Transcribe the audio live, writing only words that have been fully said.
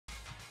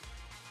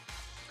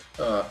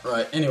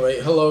Right,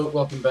 anyway, hello,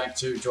 welcome back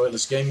to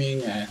Joyless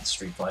Gaming and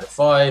Street Fighter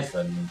 5,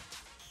 and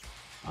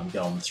I'm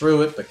going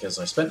through it because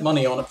I spent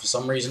money on it for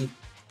some reason.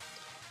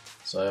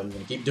 So I'm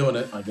going to keep doing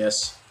it, I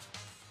guess.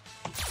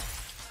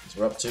 So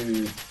we're up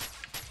to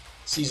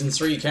Season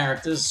 3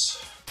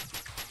 characters.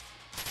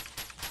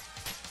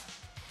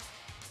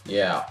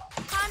 Yeah.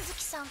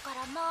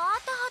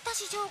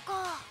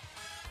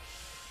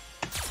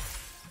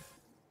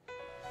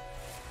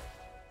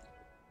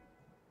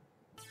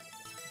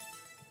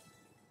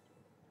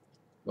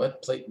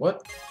 What? Play?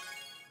 What?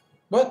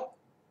 What?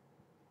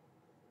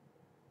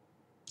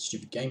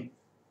 Stupid game.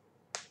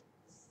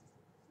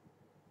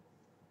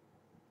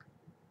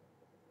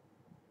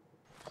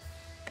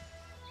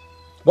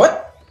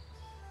 What?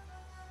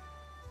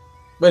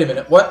 Wait a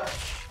minute, what?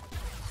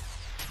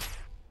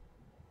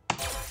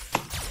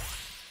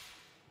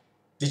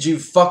 Did you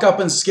fuck up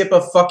and skip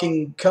a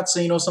fucking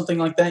cutscene or something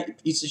like that, you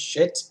piece of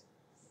shit?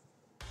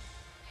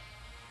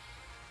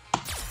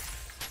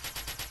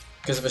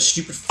 Because of a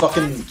stupid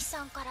fucking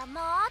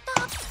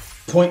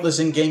pointless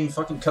in-game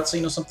fucking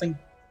cutscene or something?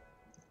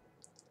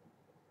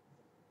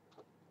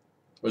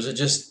 Or is it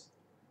just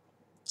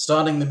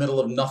starting in the middle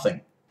of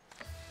nothing?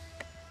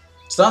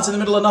 Starts in the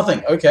middle of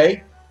nothing,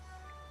 okay.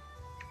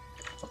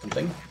 Fucking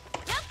thing.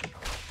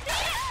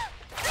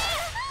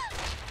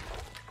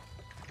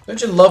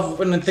 Don't you love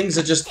when things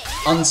are just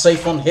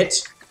unsafe on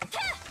hit?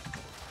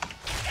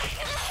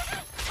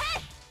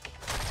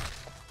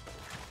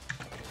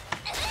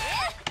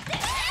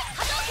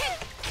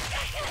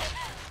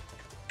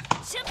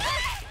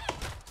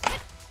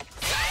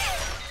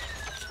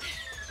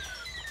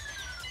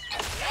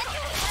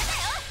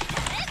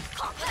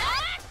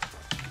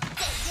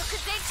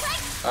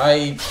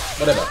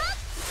 Whatever.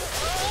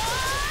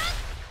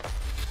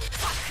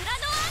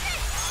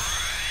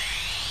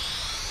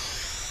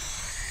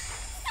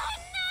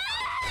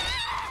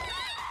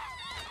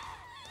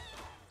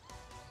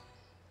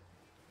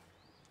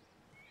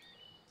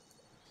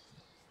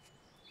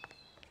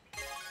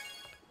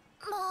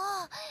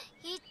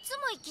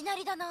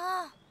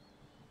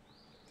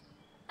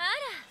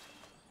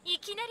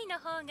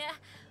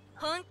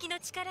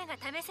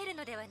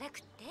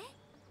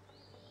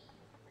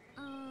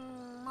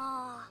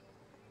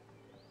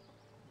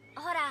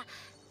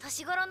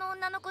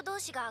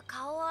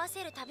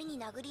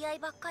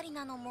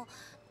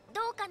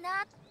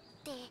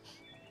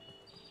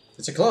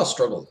 It's a class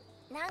struggle.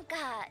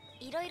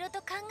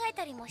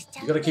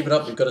 You gotta keep it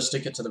up, you've gotta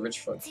stick it to the rich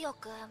folk.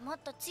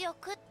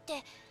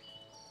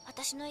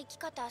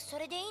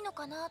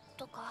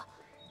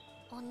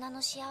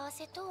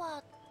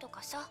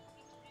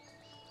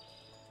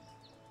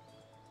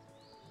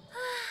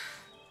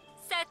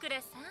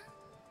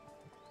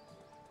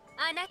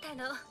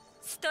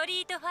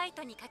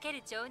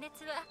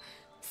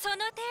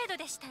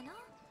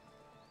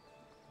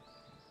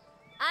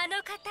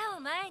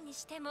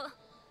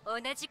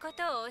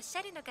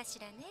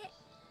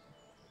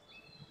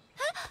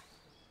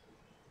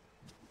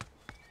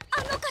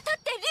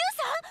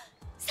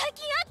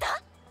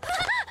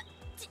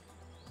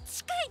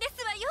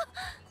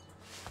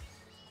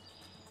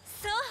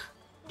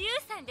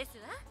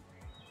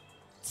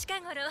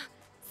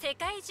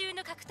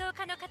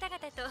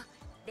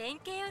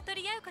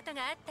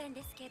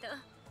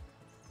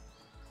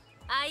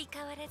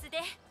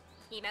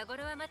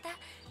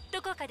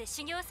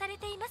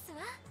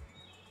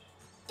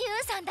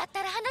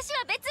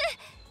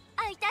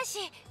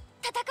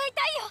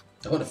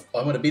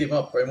 I want to beat him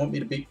up, or I want me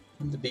to beat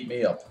him to beat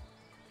me up.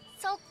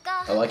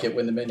 I like it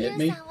when the men hit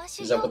me.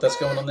 Is that what that's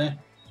going on there?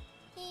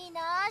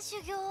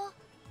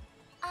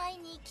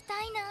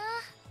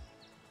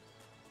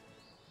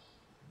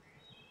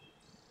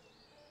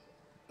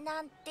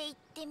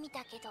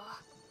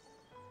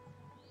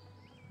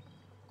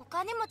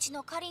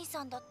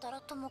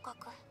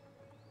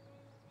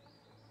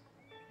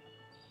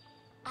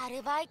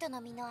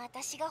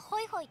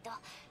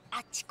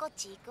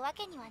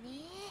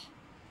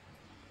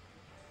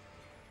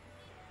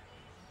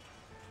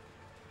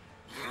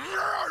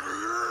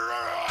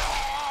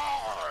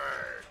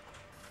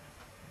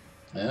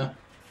 Yeah.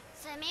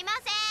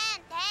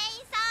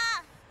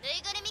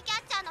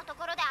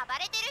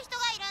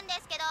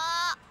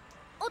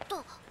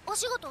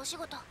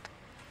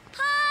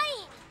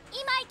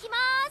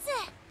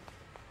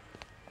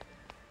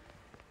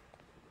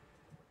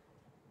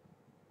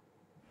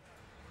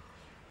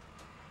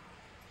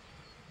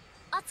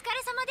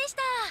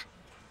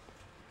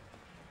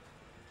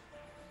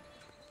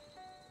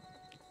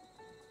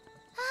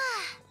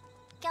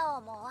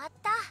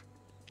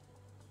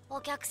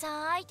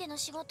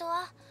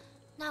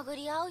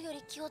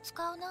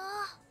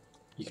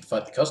 You can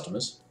fight the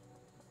customers.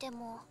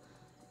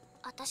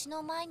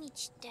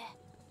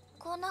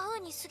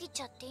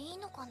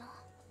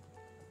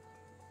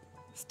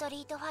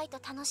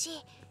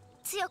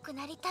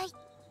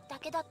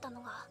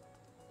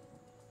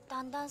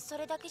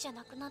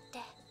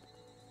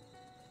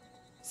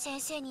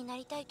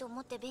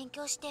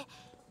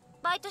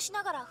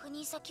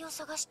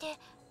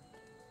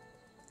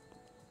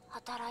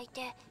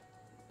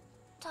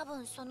 多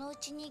分そのう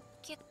ちに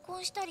結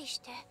婚したりし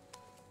て、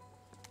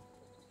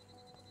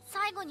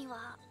最後に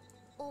は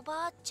お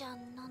ばあちゃ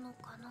んなの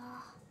か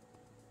な。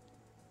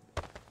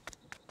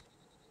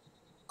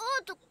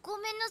ご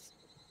めんなす。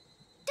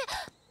リュウ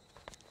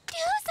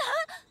さ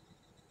ん、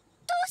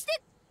どうし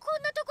てこ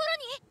んなとこ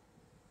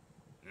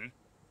ろに？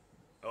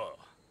あ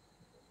あ、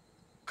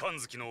神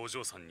月のお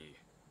嬢さんに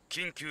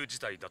緊急事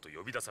態だと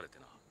呼び出されて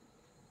な。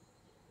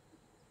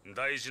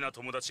大事な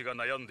友達が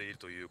悩んでいる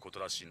ということ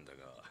らしいんだが。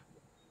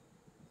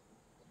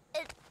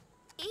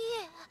いえ、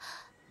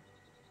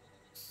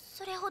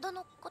それほど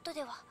のこと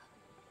では。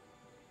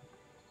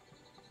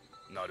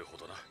なるほ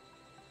どな。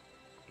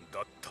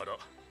だったら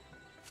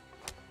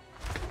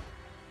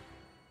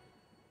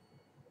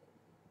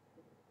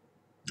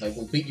I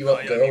will beat you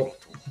up, girl.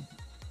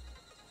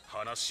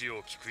 話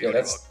を聞くより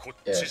はこっ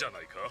ちじゃ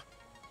ないか。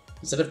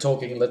Instead of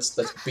talking, let's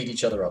beat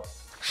each other up.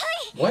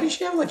 Why does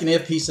she have like an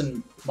earpiece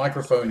and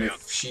microphone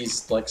if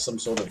she's like some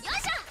sort of...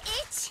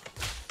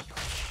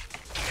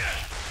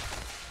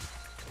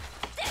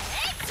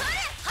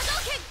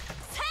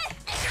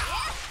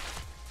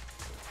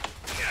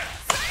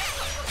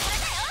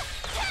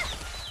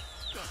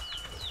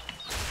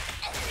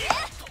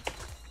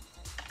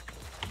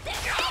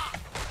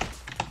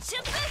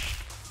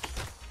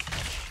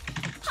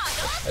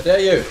 How dare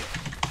you?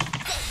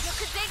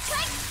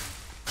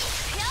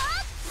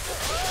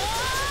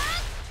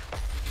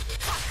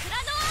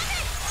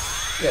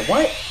 Yeah,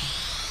 why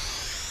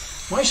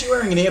is she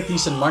wearing an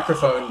earpiece and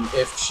microphone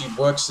if she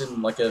works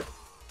in like a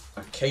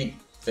arcade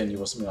venue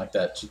or something like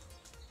that?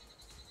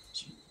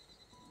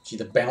 She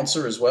the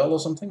bouncer as well or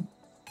something?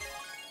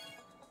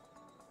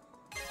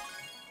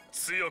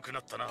 強くな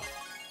ったな。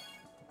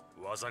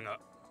技が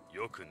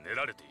よく練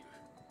られている。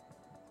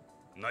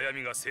悩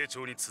みが成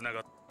長につな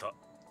がった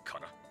か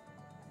な。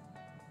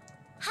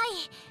はい、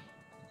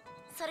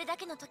それだ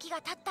けの時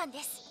が経ったん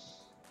です。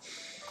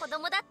子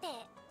供だって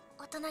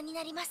大人に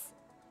なります。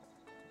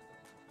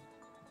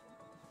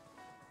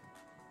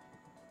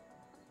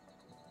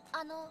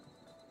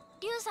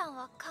リュウさん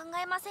は考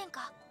えません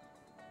か？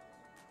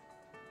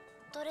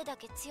どれだ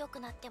け強く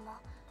なっても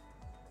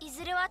い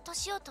ずれは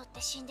年を取っ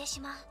て死んでし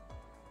まう。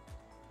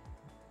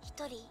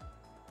一人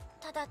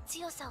ただ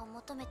強さを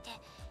求めて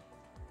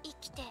生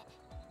きて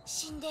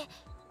死んで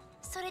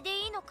それで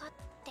いいのかっ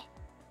て。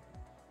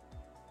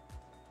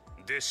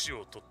弟子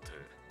を取って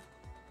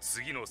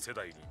次の世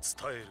代に伝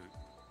える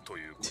と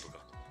いうことか。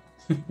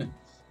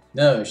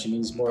No, she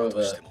means more of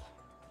a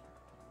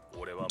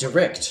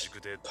direct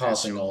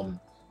passing on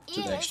to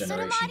the next そ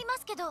れも generation. ありま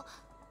すけど、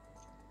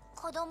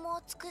子供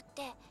を作っ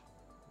て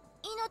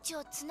命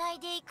をつない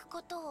でいく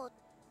ことを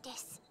で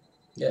す。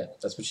Yeah,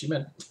 that's what she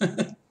meant.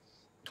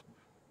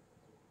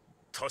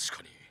 確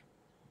かに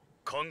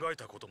考え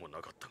たこともな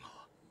かったが、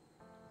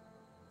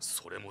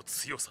それも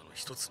強さの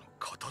一つの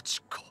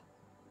形か。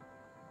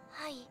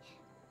はい、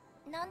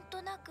なん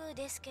となく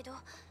ですけど、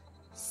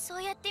そ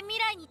うやって未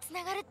来につ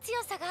ながる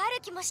強さがあ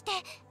る気もして、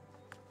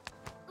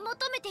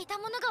求めていた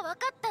ものが分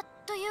かった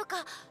という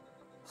か、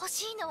欲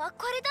しいのは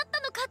これだった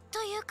のか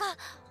というか。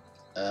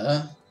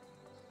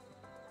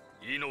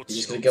You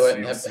just gonna go out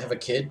and have a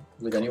kid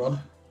with anyone?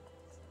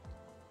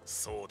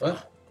 そうだ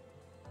な。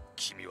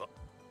君は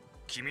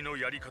君の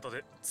やり方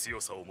で強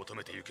さを求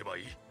めていけば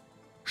いい。はい、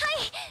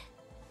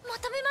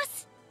求めま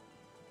す。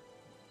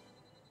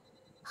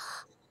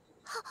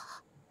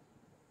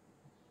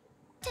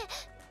って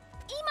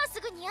今す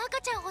ぐに赤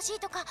ちゃん欲しい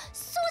とか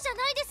そうじゃ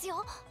ないです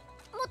よ。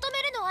求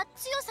めるのは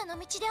強さの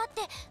道であっ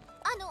て、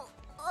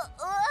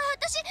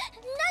私何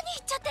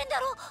言っちゃってんだ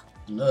ろう。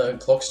No,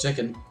 clock's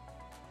ticking.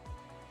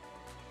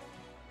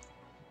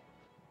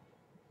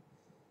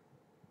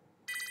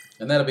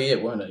 And that'll be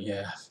it, won't it?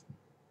 Yeah.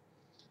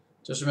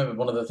 Just remember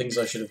one of the things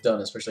I should have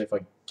done, especially if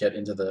I get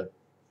into the...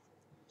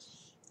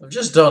 I've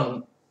just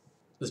done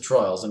the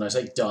trials, and I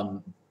say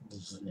done,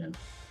 you know,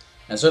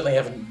 and certainly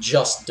haven't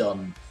just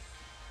done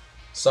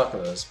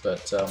Sakura's, but,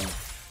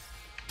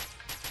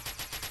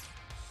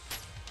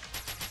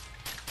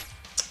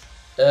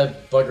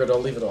 bugger it, I'll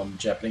leave it on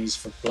Japanese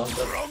for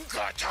Blanca.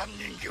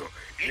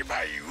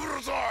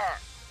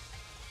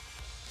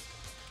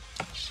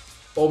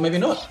 Or maybe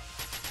not.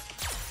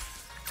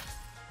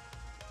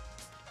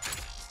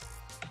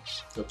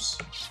 Oops.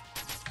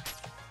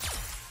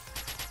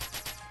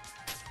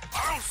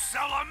 I'll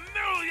sell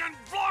 1,000,000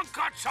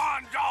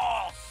 Blanca-chan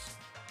dolls!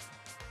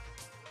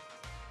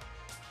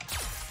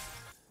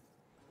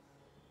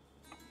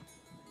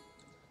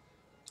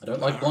 I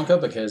don't like Blanca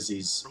because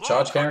he's a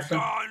charge character.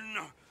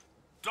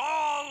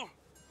 Doll!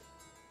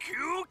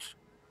 Cute!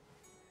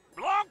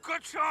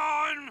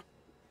 Blanca-chan!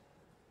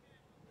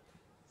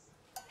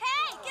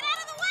 Hey, get out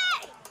of the way!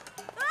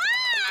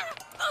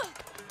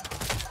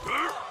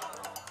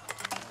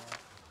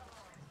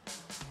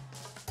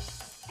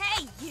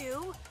 Hey,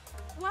 you!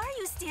 Why are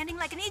you standing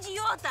like an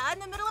idiota in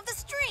the middle of the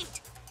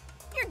street?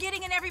 You're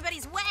getting in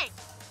everybody's way!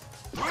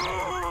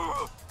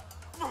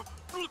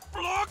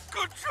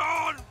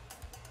 Blanca-chan!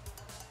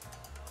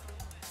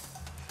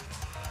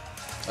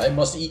 I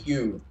must eat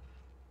you.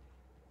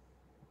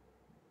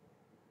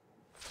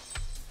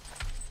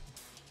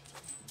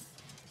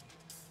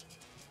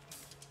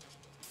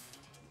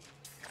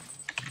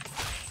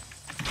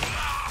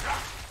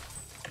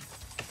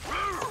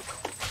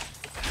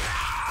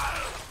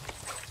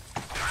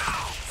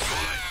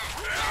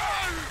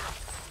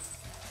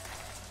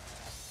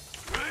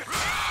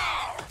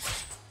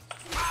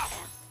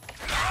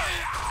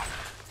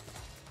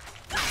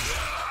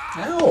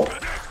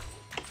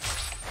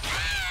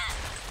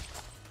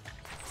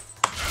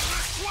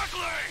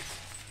 Quickly!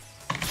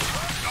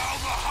 Now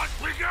the hunt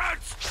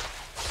begins!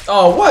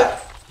 Oh, what?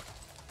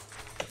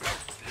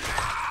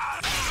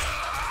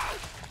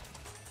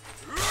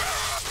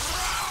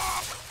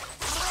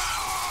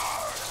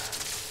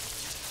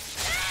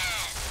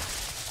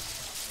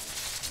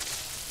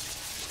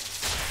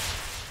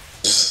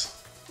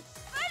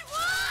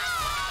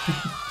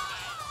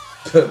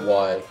 But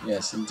why?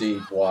 Yes,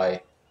 indeed,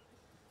 why?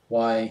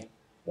 Why?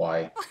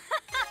 Why?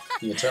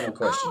 The eternal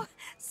question. Oh,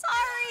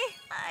 sorry.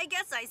 I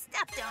guess I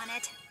stepped on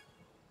it.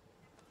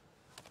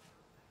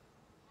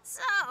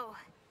 So,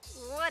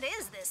 what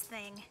is this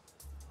thing?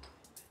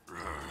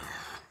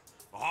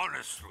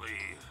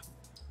 Honestly...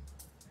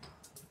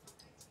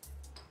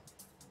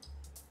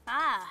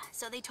 Ah,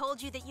 so they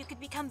told you that you could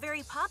become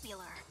very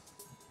popular.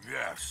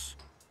 Yes,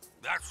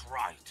 that's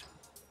right.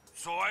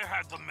 So I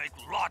had to make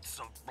lots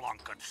of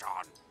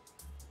Blanca-chan.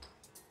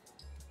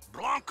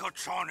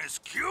 Blanca-chan is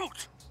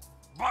cute,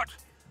 but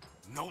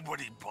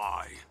nobody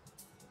buy.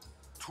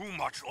 Too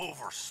much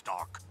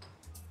overstock.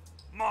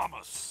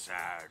 Mama's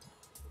sad.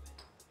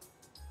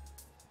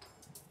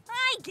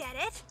 I get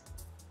it.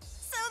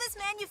 So this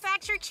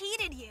manufacturer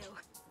cheated you.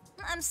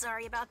 I'm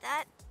sorry about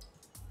that.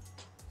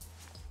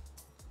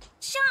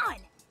 Sean,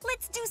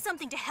 let's do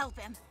something to help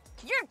him.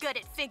 You're good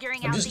at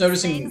figuring I'm out just these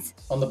noticing things.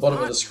 on the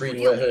bottom of the screen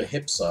where her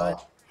hips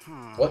are.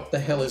 What the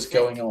hell is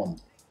going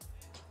on?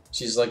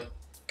 She's like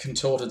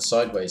contorted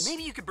sideways.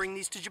 Maybe you could bring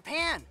these to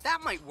Japan.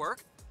 That might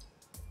work.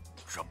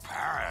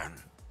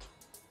 Japan?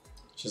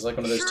 She's like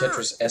one of those Sure,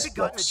 Tetris if S it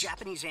got in a blocks.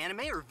 Japanese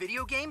anime or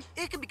video game,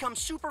 it could become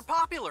super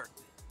popular.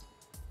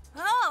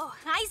 Oh,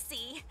 I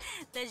see.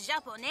 The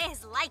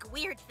Japanese like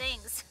weird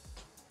things.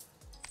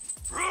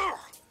 Ugh,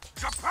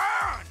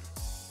 Japan!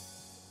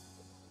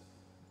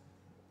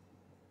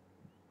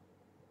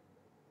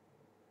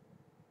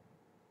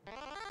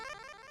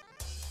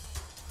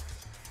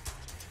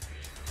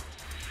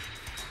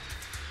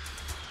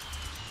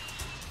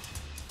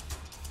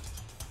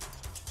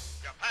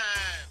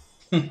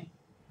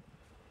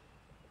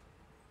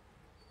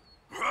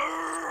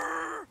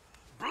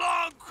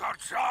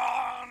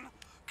 Blanca-chan!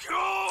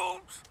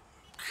 Cute!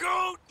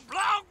 Cute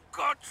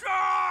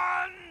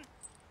Blanca-chan!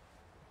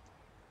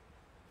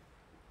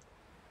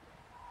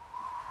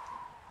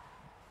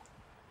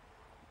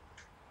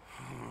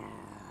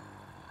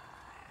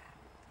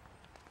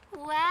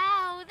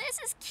 Wow, this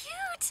is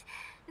cute.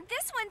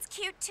 This one's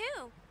cute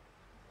too.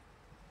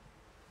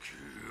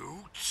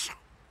 Cute?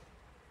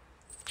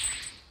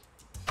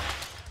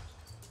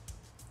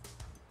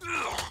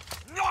 Ugh,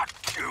 not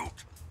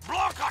cute!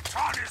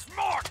 Blanca-chan is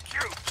more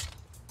cute!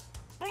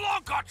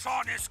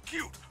 Blanca-chan is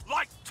cute,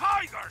 like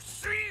tigers,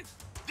 see?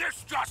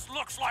 This just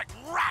looks like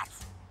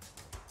rats!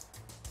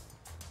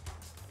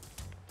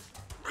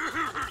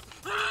 I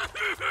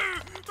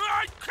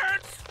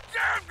can't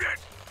stand it!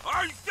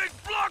 I think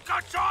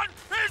Blanca-chan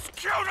is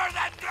cuter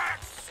than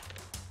this!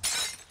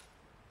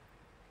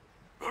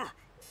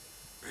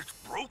 It's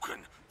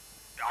broken.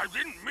 I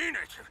didn't mean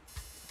it.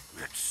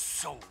 It's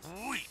so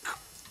weak.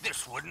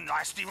 This wouldn't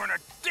last even a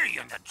day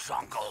in the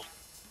jungle.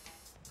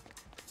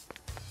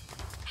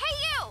 Hey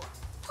you!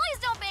 Please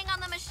don't bang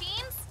on the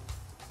machines.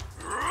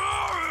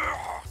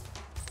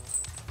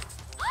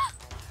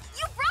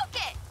 You broke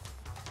it!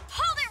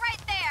 Hold it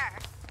right there!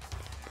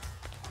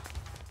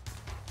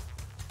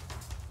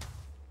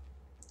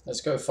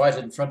 Let's go fight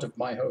in front of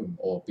my home,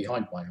 or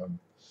behind my home.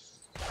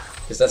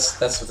 Because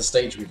that's the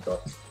stage we've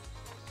got.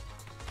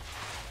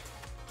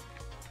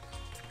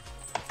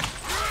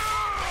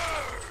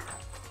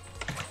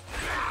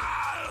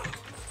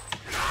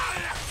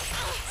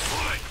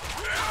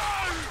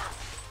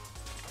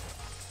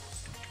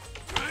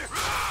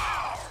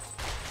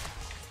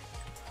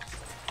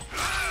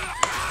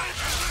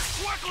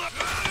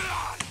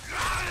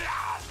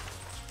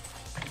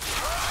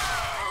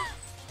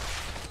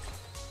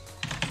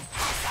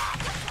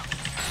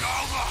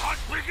 Now the hunt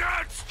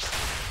begins!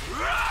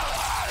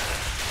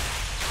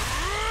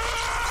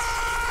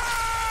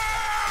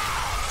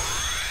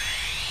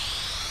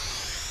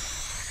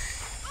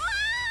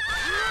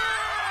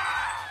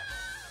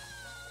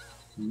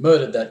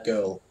 Murdered that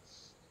girl.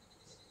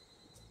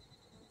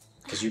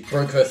 Because you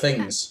broke her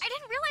things. I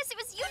didn't realize it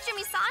was you,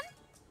 Jimmy-san.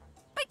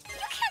 But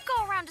you can't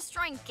go around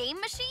destroying game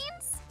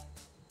machines.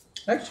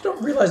 I actually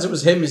don't realize it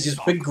was him. He's this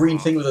big green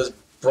thing with his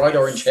bright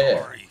orange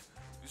hair. Sorry.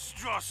 It's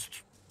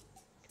just...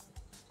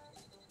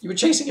 You were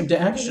chasing him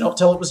down. How could you not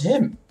tell it was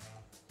him?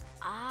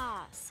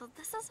 Ah, so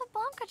this is a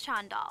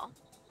Blanca-chan doll.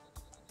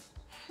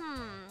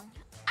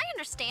 I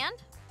understand.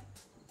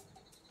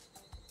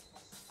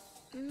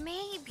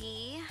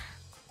 Maybe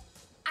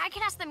I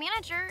can ask the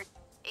manager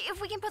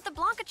if we can put the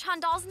Blanca-chan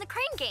dolls in the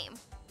crane game.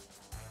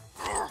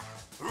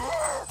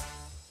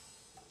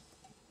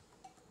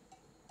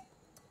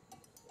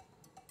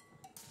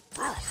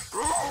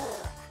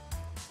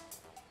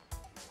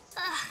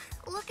 Ugh,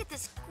 look at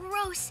this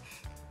gross.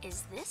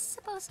 Is this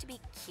supposed to be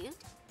cute?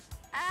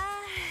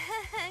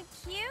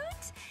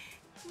 Cute?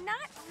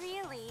 Not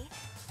really.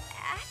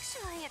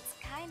 Actually, it's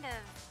kind of...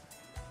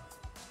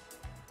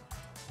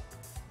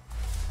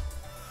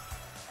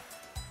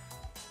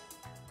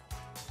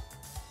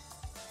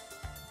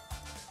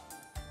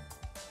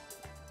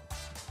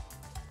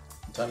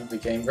 The time it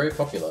became very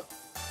popular.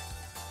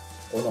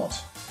 Or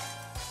not.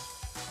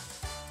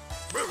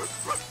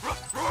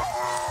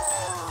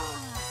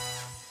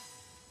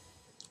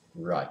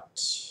 Right.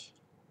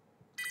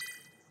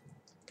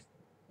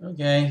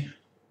 Okay.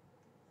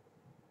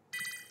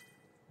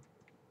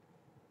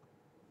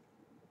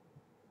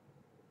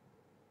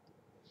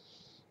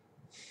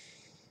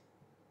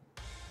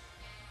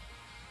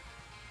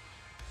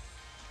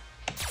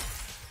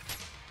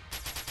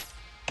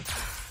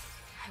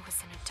 I was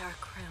in a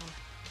dark room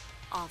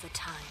all the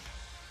time.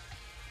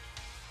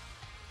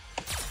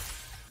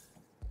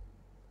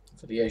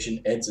 For the Asian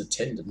Ed's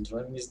attendant,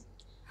 I mean,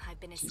 I've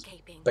been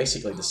escaping.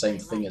 basically all the same my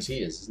thing life. as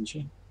he is, isn't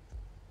she?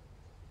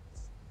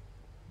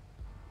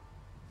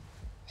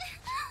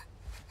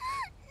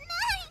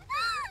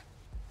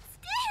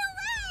 Stay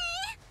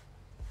away!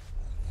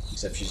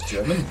 Except she's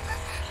German.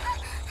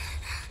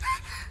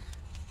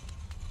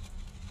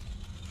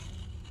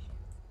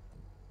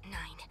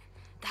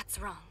 That's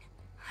wrong.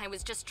 I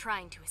was just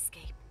trying to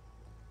escape.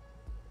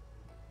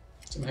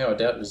 Somehow I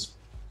doubt it was...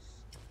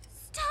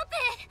 Stop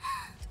it! I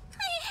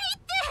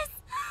hate this!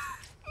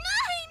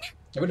 9!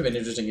 It would have been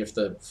interesting if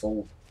the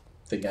full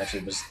thing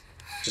actually was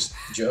just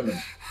German.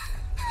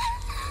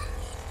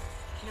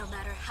 No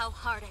matter how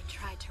hard I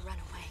tried to run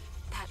away,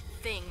 that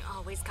thing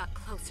always got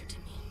closer to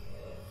me.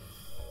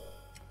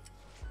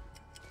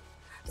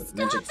 With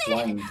magic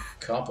flying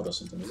carpet or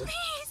something, is it?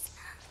 Please!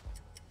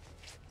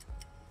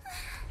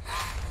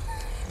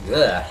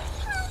 Yeah.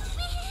 Help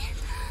me!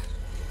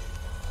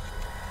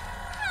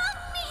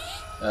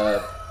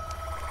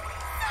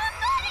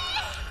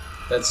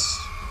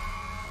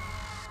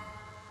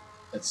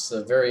 That's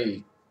a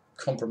very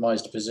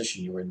compromised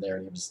position you were in there,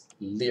 and he was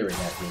leering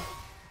at you.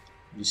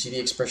 You see the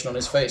expression on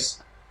his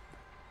face.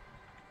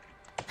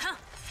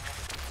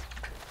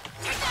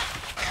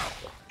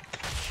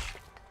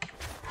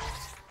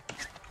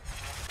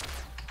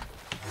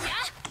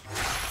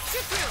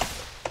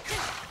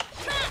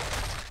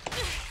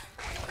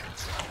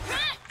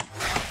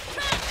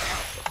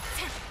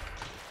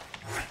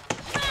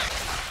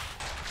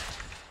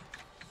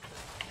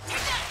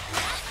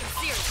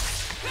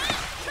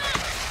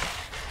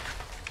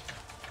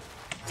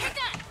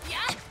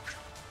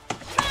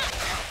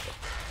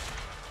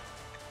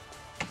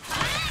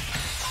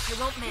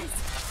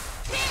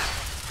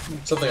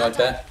 Something like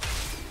that.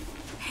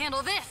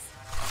 Handle this.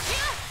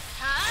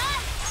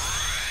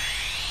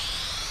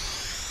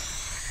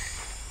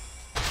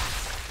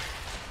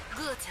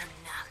 Gute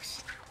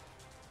Nacht.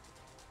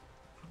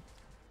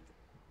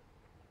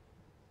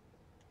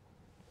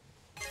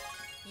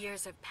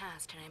 Years have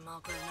passed and I'm all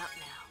grown up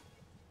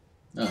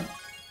now. Oh.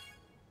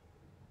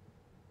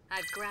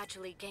 I've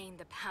gradually gained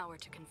the power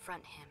to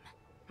confront him,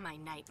 my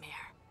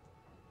nightmare.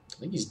 I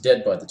think he's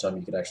dead by the time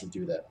you could actually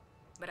do that.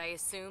 But I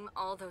assume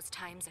all those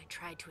times I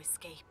tried to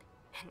escape,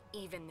 and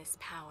even this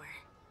power,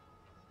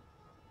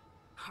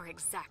 are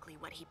exactly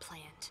what he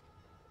planned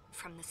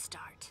from the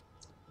start.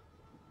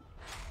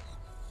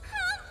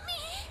 Help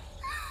me!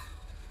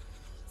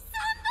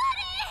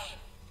 Somebody!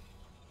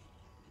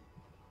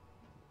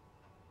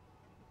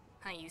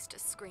 I used to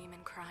scream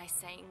and cry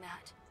saying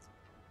that,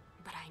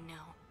 but I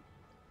know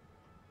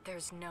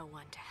there's no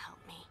one to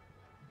help me.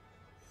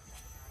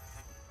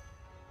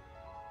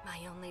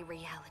 My only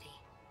reality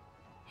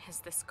is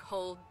this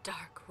cold,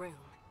 dark room.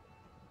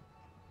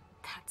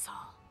 That's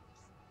all.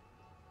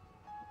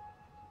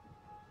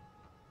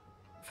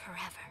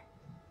 Forever,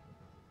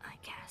 I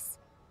guess.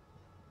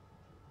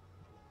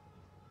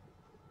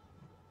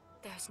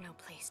 There's no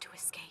place to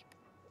escape.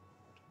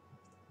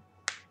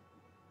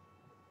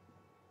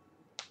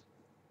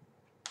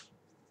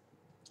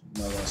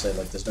 I want to say,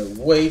 like, there's no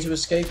way to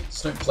escape.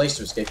 There's no place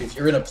to escape. If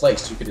you're in a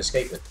place, you could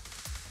escape it.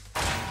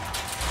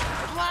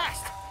 At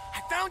last! I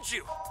found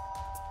you!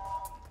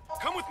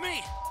 Come with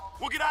me!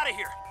 We'll get out of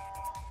here!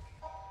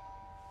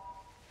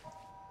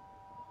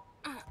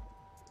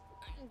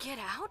 Get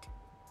out?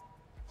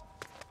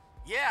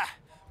 Yeah!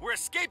 We're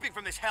escaping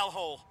from this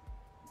hellhole!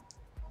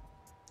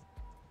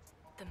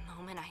 The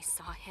moment I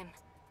saw him,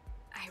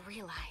 I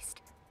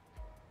realized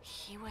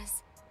he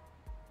was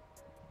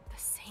the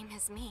same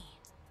as me.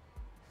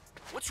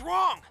 What's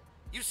wrong?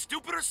 You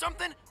stupid or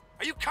something?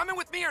 Are you coming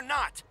with me or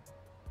not?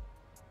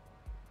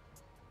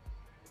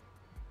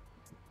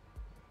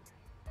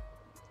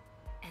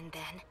 And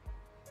then,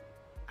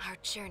 our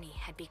journey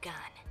had begun.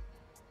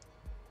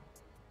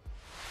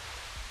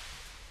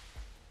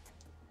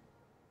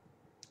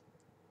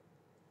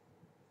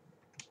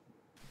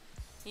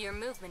 Your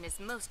movement is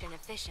most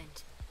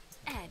inefficient.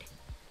 Ed,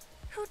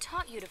 who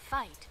taught you to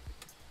fight?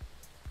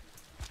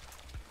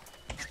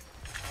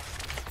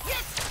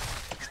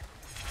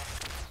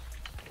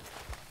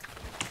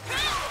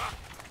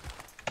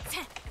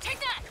 Take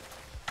that!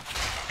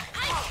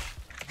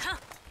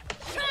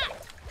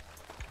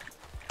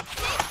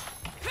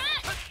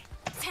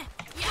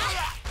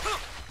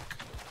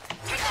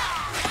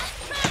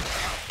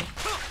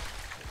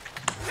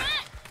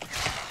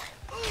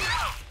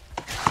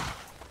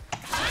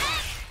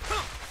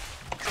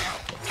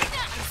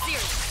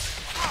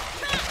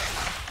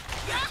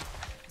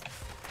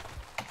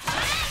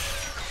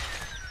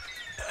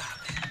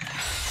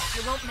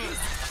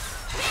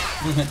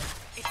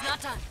 It's not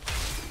done.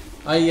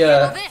 I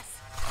This.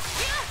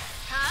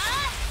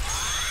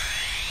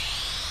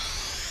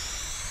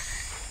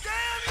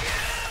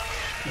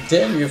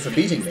 damn you for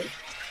beating me.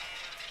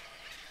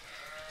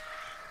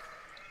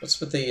 What's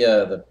with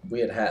the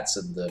weird hats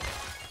and the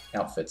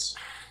outfits?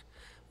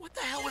 What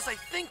the hell was I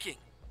thinking?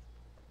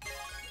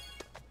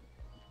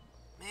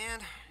 Man,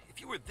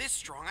 if you were this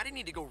strong, I didn't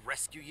need to go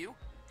rescue you.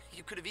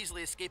 You could have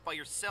easily escaped by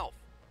yourself.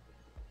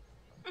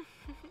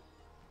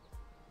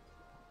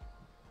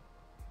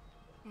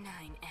 9,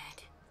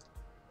 Ed.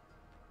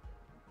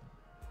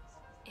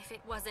 If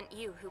it wasn't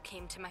you who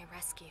came to my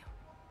rescue,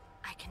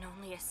 I can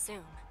only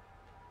assume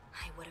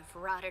I would have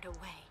rotted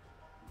away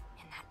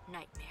in that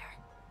nightmare.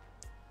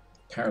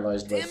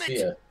 Paralyzed by Damn it!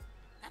 fear.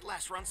 That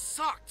last round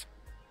sucked.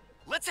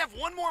 Let's have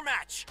one more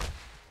match.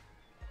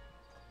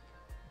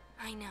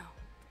 I know,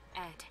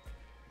 Ed.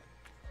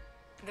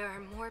 There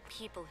are more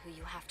people who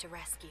you have to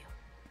rescue.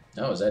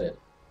 Oh, is that it?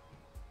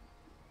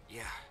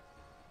 Yeah.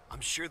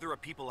 I'm sure there are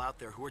people out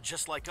there who are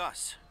just like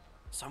us.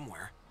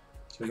 Somewhere.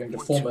 So we're going to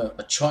form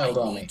a child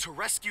I army need to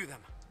rescue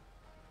them.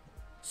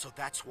 So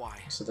that's why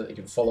so that they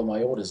can follow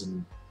my orders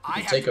and I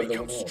can have take to over the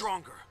become world.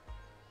 stronger.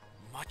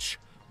 Much,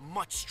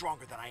 much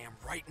stronger than I am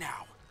right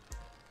now.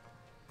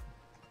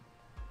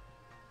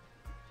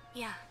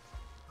 Yeah,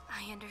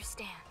 I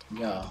understand.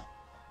 Yeah.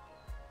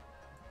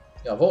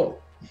 Jawohl.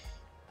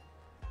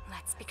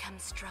 Let's become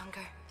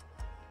stronger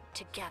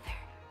together.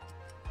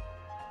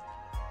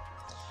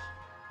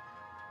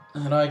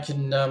 And I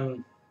can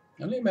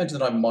only imagine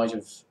that I might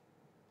have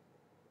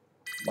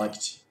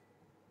liked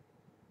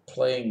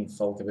playing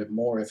Folk a bit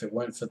more if it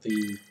weren't for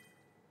the...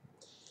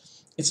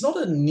 It's not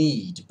a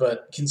need,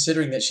 but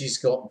considering that she's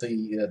got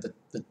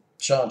the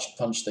charged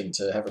punch thing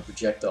to have a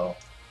projectile,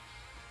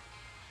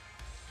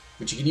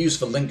 which you can use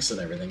for links and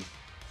everything,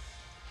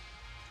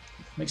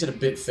 makes it a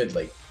bit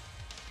fiddly.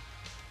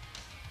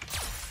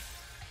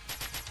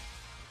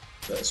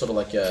 So it's sort of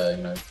like you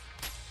know,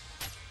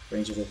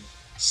 range of a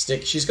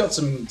stick. She's got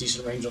some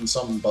decent range on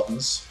some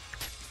buttons.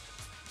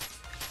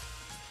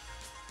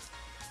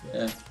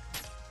 Yeah,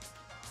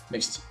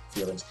 mixed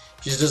feelings.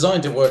 She's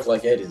designed to work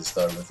like Ed is,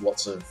 though, with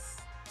lots of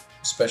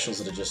specials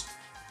that are just,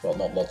 well,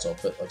 not lots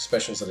of, but like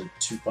specials that are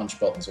 2 punch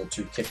buttons or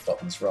 2 kick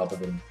buttons rather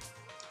than...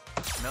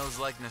 Smells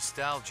like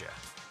nostalgia,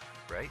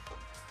 right?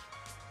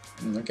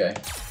 Okay.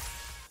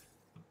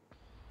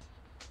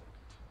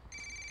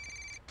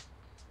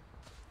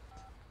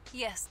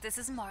 Yes, this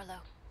is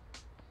Marlowe.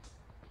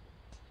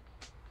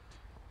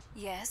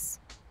 Yes,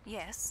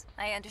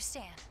 I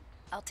understand.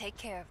 I'll take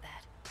care of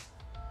that.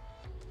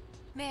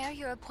 Mayor,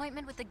 your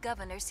appointment with the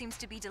governor seems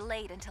to be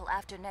delayed until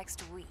after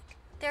next week.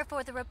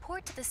 Therefore, the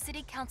report to the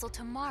city council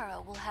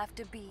tomorrow will have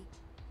to be...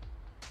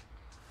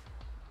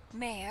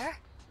 Mayor?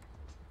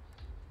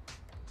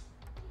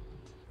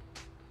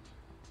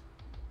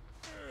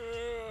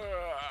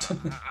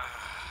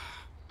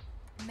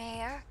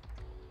 Mayor?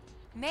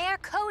 Mayor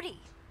Cody!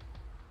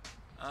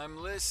 I'm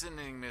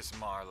listening, Miss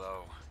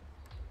Marlowe.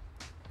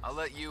 I'll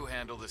let you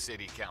handle the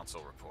city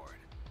council report.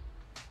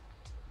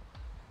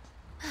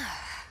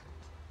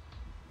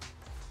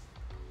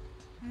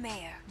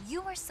 Mayor,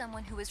 you are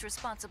someone who is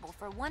responsible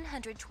for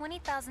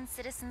 120,000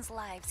 citizens'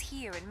 lives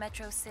here in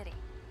Metro City.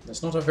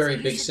 That's not a very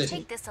So big you should city.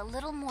 take this a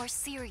little more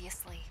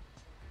seriously.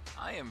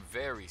 I am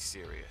very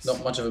serious.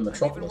 Not much of a I'm even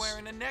metropolis.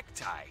 wearing a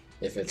necktie.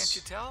 If Can't it's...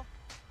 you tell?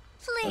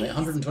 Please, I mean,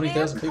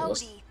 120,000 Mayor people,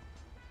 that's- Cody.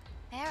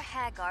 Mayor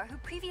Hagar, who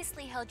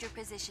previously held your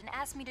position,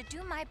 asked me to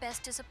do my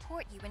best to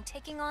support you in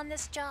taking on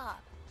this job.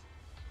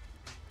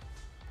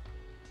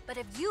 But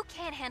if you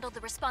can't handle the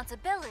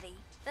responsibility,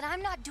 then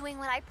I'm not doing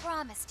what I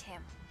promised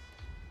him.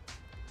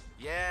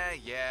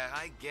 Yeah,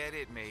 I get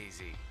it,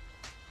 Maisie.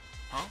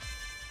 Huh?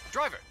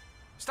 Driver,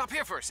 stop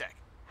here for a sec.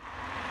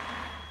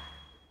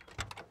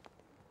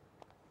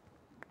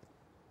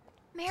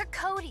 Mayor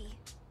Cody,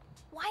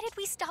 why did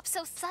we stop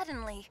so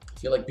suddenly? I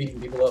feel like beating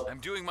people up. I'm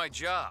doing my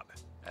job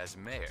as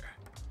mayor.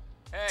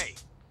 Hey,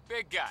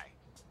 big guy.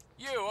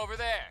 You over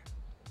there.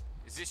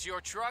 Is this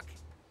your truck?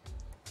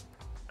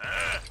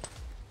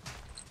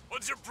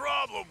 What's your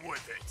problem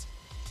with it?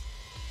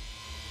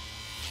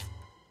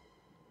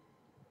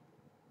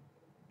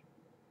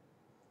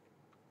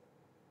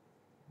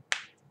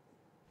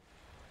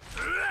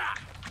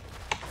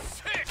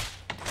 Sick!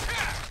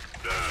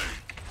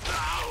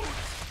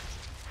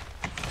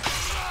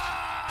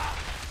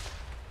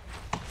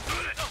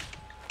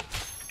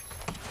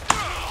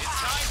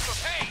 It's time for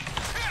pain.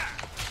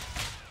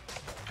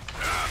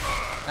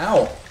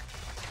 Ow!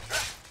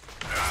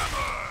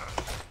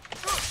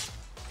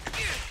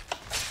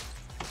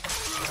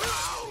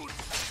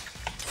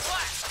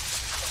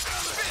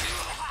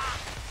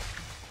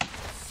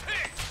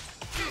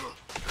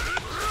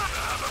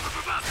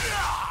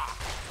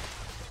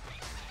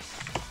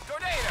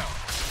 Tornado.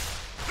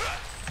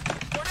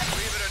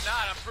 Believe it or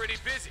not, I'm pretty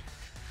busy.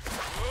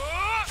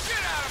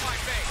 Get out of my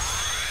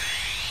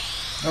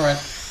face.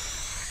 Alright.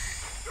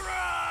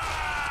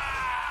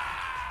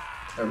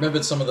 I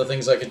remembered some of the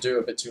things I could do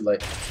a bit too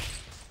late.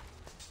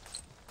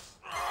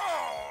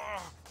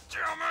 Oh,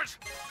 damn it!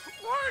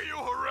 Why are you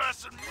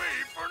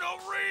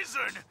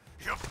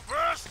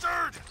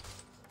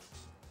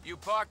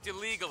parked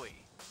illegally.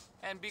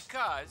 And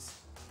because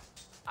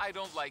I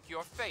don't like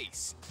your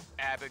face,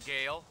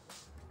 Abigail.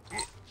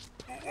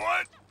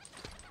 What?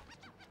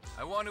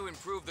 I want to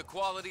improve the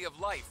quality of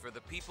life for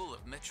the people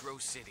of Metro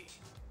City.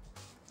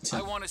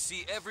 I want to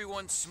see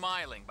everyone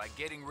smiling by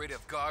getting rid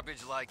of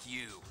garbage like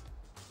you.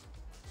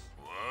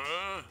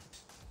 What?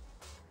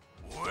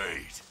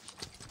 Wait.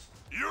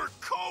 You're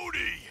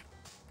Cody!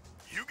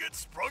 You get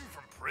sprung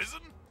from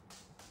prison?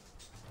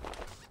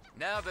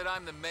 Now that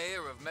I'm the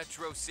mayor of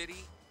Metro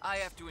City, I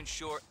have to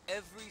ensure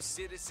every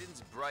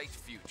citizen's bright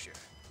future.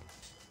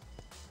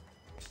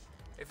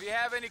 If you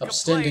have any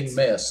Upstanding complaints,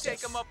 mayor take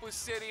stuff. them up with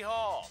City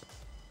Hall.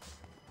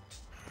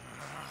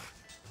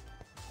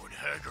 When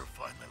Hager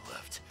finally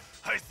left,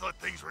 I thought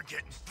things were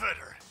getting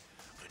better.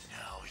 But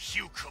now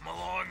you come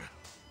along.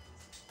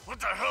 What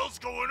the hell's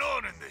going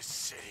on in this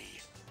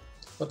city?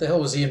 What the hell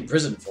was he in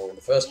prison for in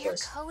the first Dear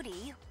place?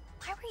 Cody,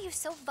 why were you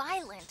so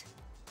violent?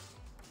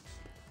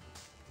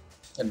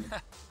 And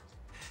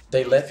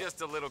they It was let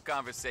just a little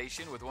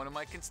conversation with one of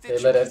my they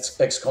constituents. let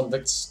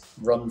ex-convicts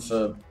run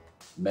for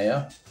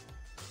mayor.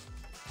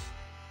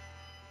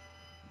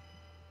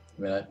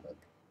 I mean,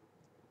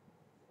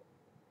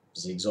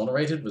 was he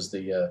exonerated? Was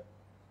the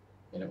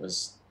and it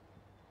was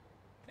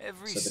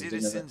Every so they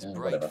didn't have citizen's it?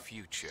 bright Whatever.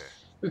 future.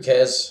 Who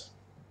cares?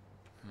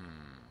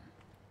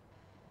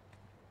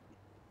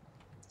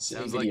 City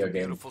Sounds like video a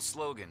game. beautiful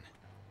slogan.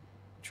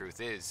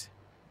 Truth is,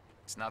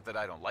 it's not that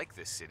I don't like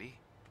this city.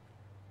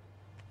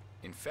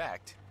 In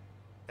fact,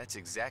 that's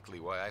exactly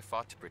why I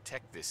fought to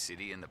protect this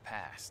city in the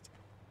past.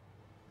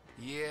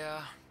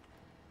 Yeah,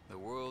 the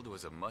world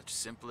was a much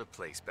simpler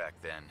place back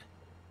then.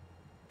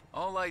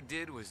 All I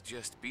did was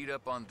just beat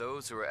up on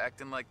those who were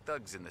acting like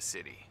thugs in the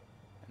city,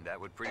 and that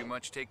would pretty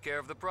much take care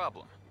of the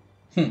problem.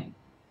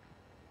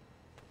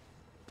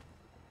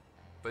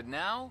 But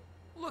now,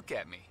 look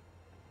at me.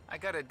 I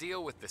gotta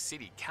deal with the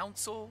city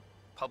council,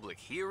 public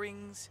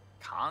hearings,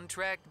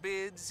 contract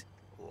bids,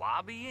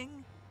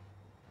 lobbying.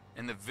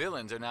 And the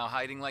villains are now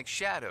hiding like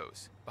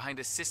shadows behind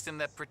a system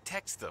that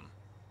protects them.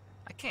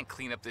 I can't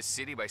clean up this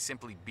city by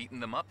simply beating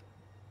them up.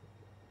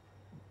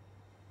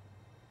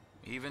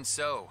 Even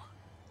so,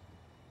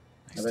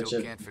 I I bet still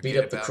you can't beat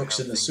forget up the about crooks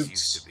how in the things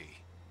used suits. to be.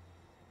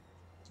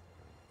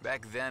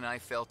 Back then, I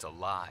felt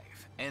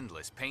alive.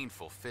 Endless,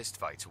 painful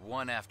fistfights,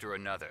 one after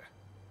another.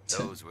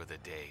 Those were the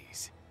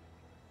days.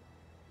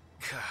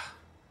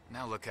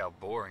 Now look how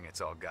boring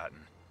it's all gotten.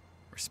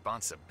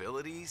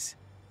 Responsibilities?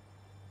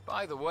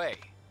 By the way,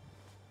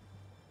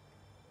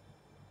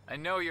 I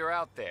know you're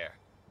out there.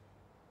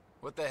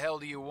 What the hell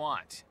do you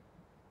want?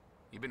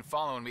 You've been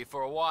following me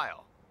for a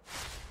while.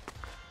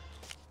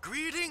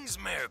 Greetings,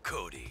 Mayor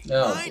Cody.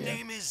 Oh, My dear.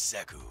 name is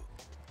Zeku.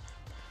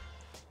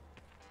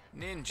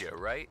 Ninja,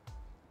 right?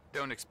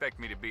 Don't expect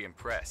me to be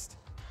impressed.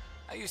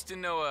 I used to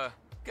know a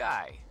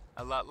guy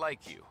a lot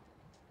like you.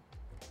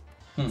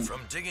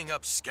 From digging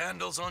up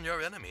scandals on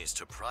your enemies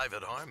to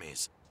private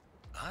armies,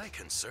 I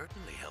can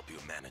certainly help you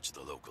manage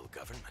the local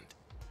government.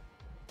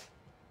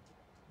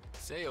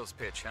 Sales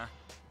pitch, huh?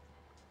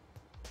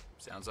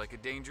 Sounds like a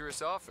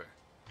dangerous offer.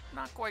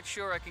 Not quite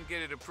sure I can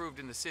get it approved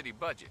in the city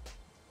budget.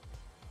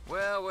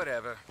 Well,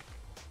 whatever.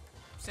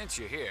 Since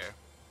you're here,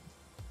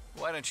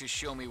 why don't you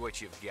show me what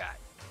you've got?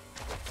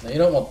 Now you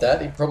don't want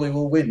that. He probably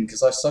will win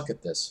because I suck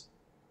at this.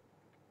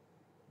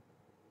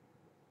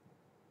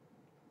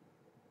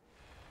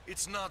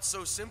 It's not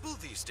so simple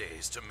these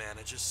days to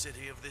manage a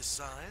city of this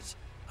size.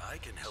 I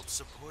can help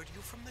support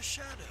you from the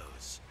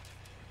shadows.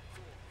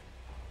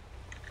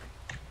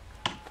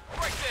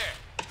 Right there!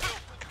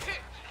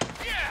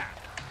 Yeah!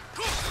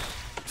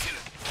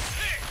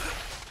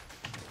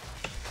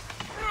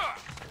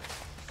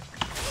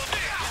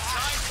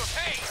 Time for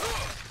pain!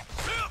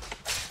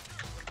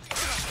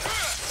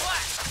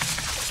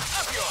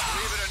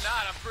 Believe it or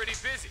not, I'm pretty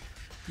busy.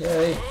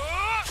 Yay! Get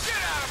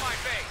out of my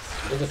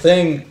face! Do the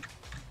thing!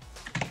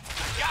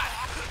 Got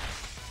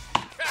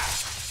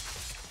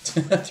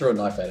it! Throw a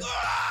knife at it.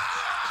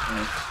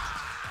 Yeah.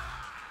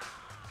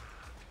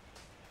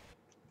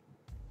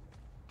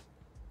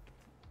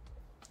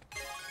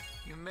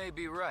 You may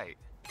be right.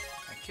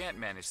 I can't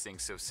manage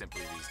things so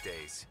simply these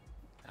days.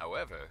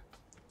 However,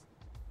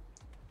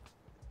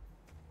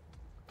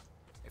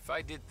 if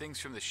I did things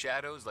from the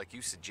shadows like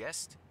you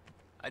suggest,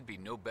 I'd be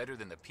no better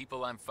than the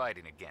people I'm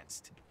fighting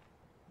against.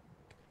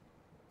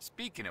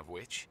 Speaking of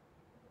which,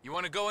 you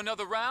want to go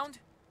another round?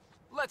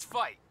 Let's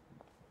fight!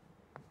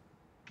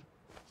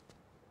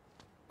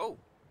 Oh,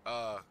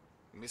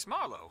 Miss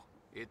Marlowe,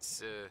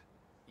 it's,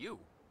 you.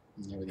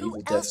 Yeah, with Who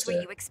evil death else were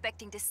stare. you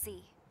expecting to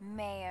see,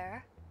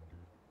 Mayor?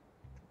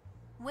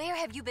 Where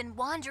have you been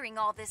wandering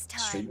all this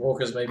time?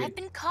 Streetwalkers, maybe? I've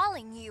been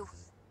calling you.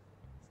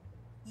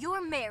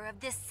 You're mayor of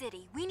this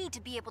city. We need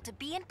to be able to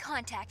be in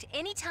contact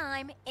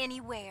anytime,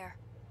 anywhere.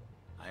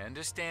 I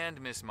understand,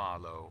 Miss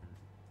Marlowe.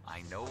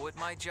 I know what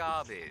my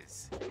job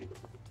is.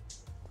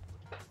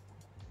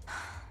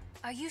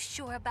 Are you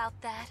sure about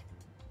that?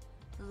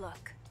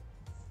 Look.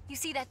 You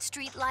see that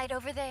street light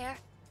over there?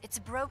 It's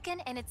broken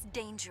and it's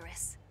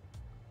dangerous.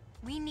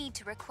 We need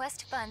to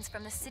request funds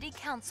from the city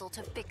council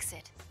to fix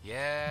it.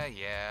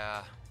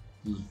 Yeah.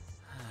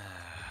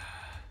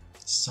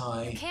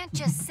 Sigh. You can't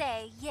just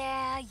say,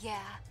 yeah.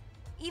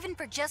 Even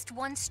for just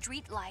one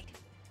street light.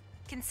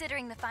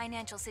 Considering the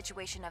financial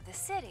situation of the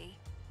city.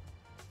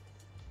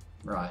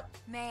 Right.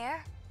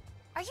 Mayor?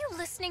 Are you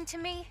listening to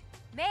me?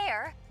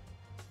 Mayor?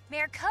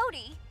 Mayor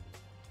Cody?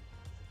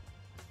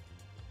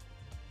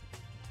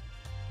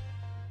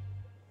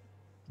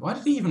 Why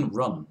did he even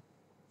run?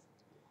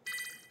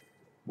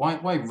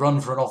 Why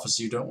run for an office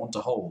you don't want to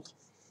hold?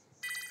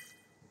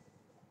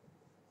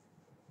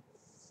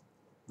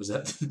 Is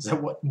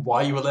that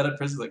why you were let out of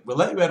prison? Like, we'll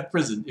let you out of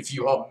prison if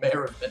you are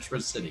mayor of Metro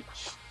City.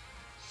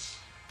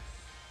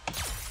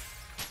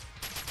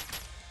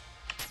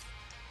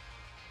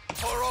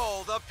 For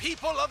all the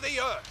people of the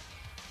earth.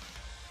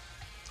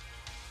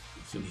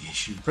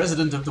 Affiliation,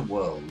 president of the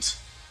world.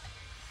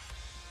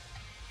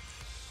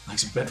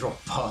 Likes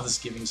bedrock bars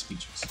giving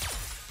speeches.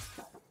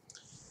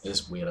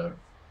 This weirdo.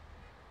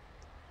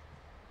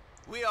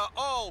 We are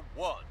all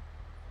one.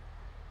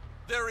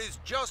 There is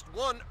just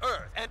one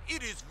Earth, and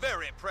it is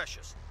very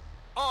precious.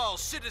 All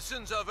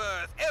citizens of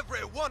Earth,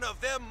 every one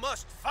of them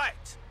must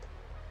fight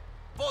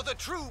for the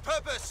true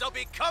purpose of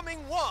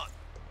becoming one.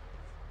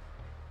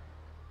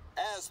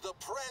 As the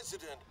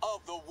president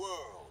of the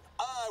world,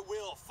 I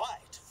will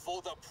fight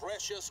for the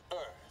precious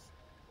Earth.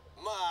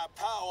 My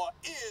power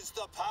is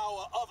the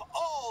power of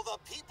all the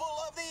people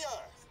of the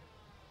Earth.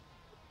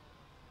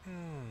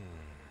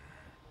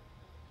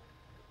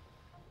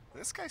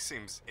 This guy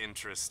seems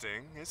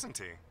interesting, isn't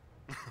he?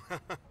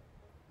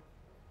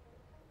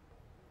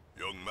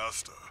 Young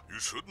master, you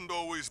shouldn't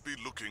always be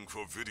looking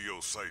for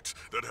video sites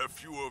that have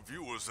fewer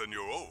viewers than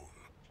your own.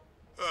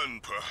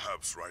 And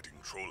perhaps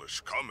writing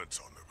trollish comments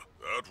on them.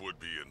 That would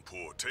be in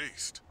poor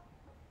taste.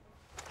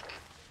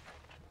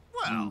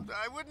 Well,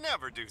 I would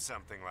never do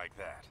something like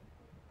that.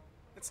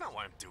 It's not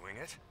why I'm doing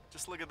it.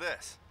 Just look at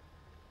this.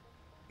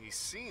 He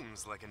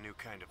seems like a new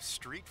kind of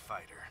street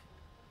fighter.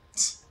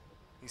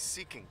 He's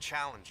seeking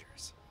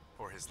challengers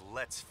for his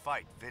Let's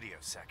Fight video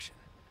section.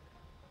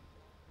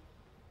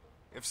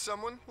 If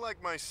someone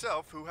like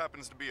myself, who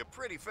happens to be a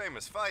pretty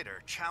famous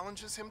fighter,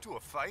 challenges him to a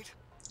fight,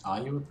 Are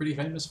you a pretty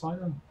famous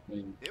fighter? I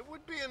mean, it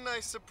would be a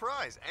nice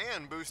surprise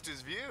and boost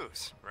his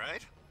views,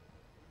 right?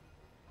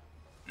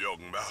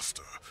 Young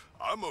master,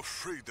 I'm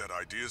afraid that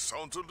idea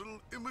sounds a little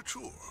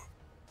immature.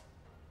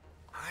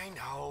 I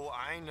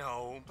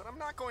know, but I'm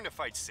not going to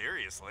fight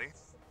seriously.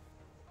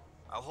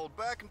 I'll hold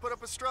back and put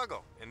up a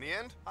struggle. In the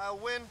end, I'll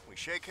win, we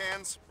shake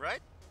hands,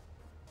 right?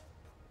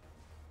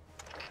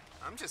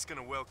 I'm just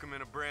gonna welcome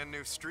in a brand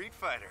new street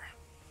fighter.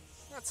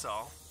 That's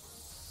all.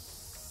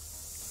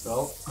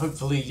 well,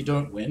 hopefully you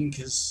don't win,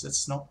 because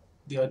it's not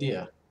the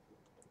idea.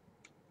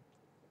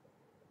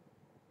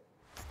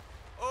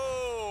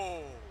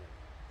 Oh,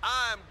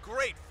 I'm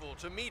grateful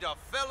to meet a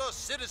fellow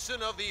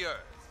citizen of the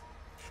Earth.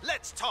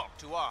 Let's talk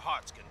to our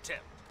heart's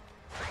content.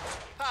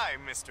 Hi,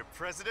 Mr.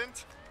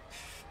 President.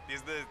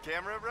 Is the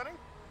camera running?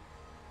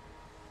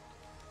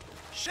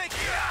 Shake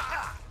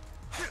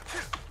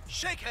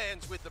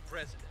hands with the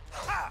president.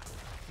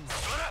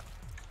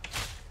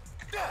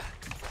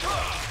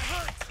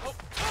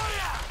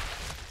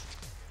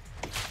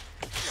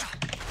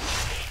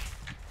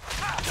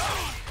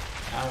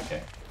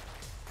 Okay.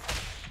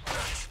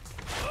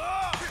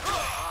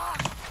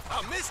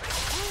 I missed it.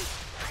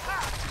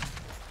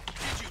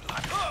 Did you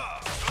like it?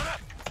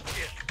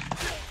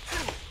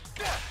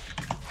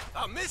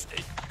 I missed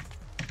it.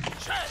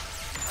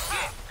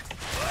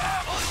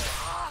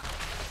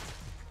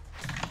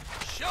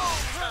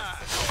 Showtime.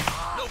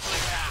 No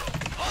flick out.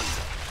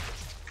 Under.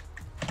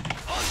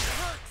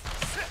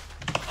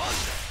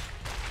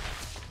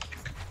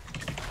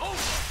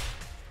 Over.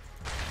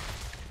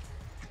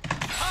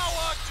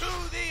 Power to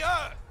the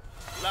earth.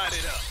 Light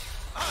it up.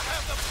 I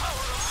have the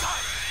power of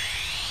light.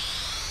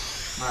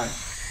 Alright.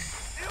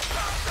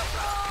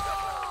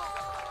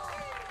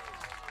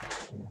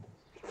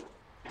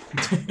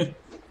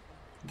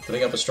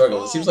 Putting up a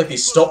struggle. It seems like he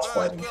stopped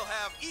fighting. Will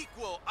have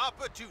equal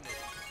opportunity.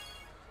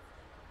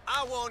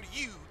 I want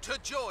you to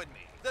join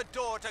me. The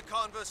door to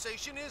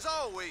conversation is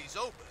always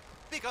open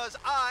because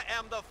I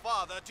am the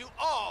father to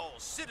all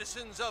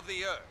citizens of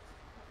the earth.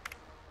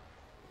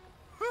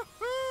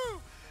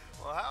 Woohoo!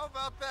 Well, how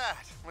about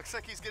that? Looks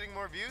like he's getting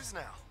more views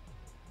now.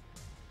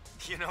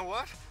 You know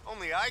what?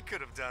 Only I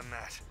could have done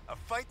that. A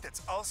fight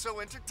that's also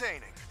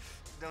entertaining.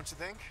 Don't you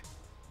think?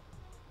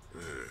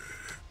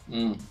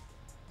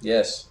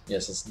 Yes,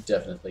 it's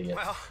definitely it.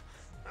 Well,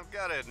 I've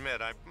got to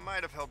admit, I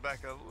might have held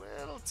back a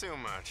little too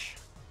much.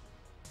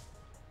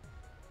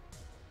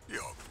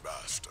 Young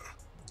master.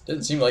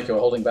 Didn't seem like you were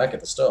holding back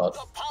at the start. The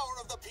power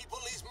of the people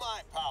is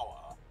my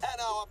power,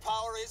 and our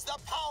power is the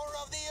power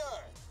of the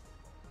earth.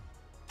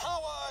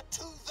 Power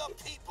to the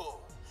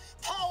people.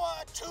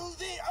 Power to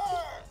the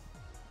earth.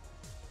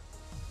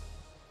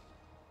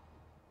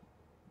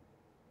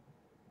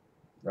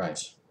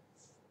 Right.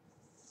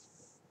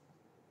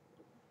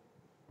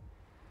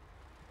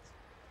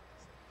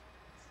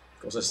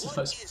 Of course, What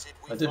is it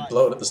we I did fight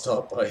blow it at the for?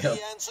 start by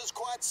The answer's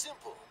quite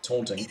simple.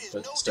 taunting, It is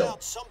but no still.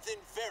 doubt something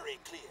very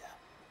clear.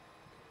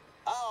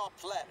 Our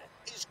planet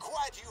is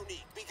quite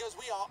unique because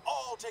we are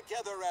all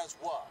together as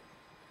one.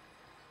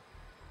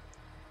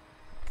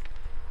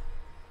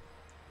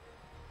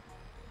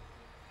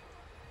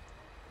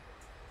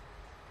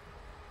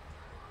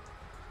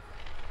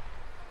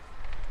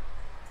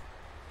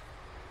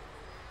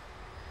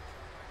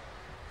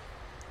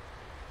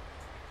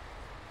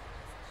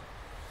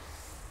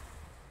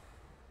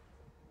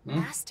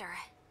 Master,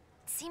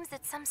 it seems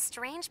that some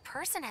strange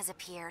person has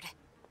appeared.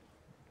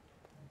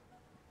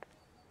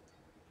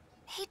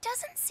 He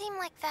doesn't seem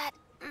like that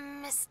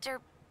Mr.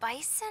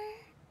 Bison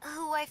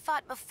who I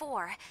fought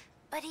before,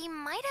 but he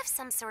might have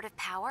some sort of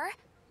power,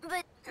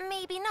 but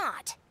maybe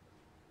not.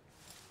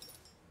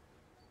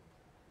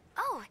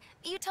 Oh,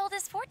 you told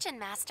his fortune,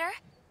 Master.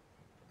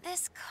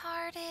 This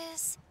card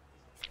is...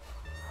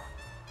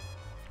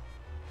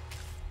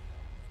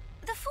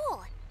 the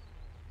Fool.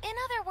 In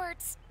other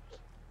words,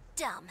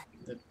 dumb.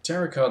 The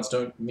tarot cards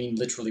don't mean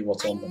literally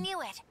what's on them. I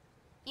knew it.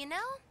 You know,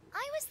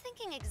 I was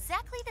thinking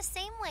exactly the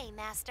same way,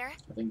 Master.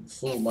 I think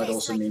fool If might this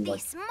also like mean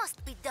like... this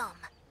must be dumb.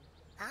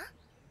 Huh?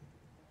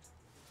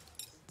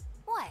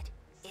 What?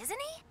 Isn't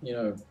he? you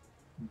know,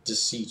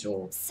 deceit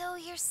or So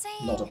you're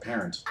saying not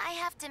apparent. I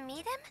have to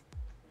meet him?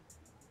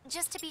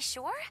 Just to be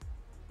sure?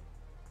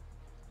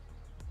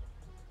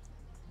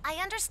 I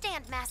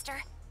understand,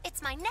 Master.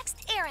 It's my next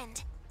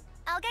errand.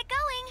 I'll get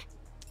going.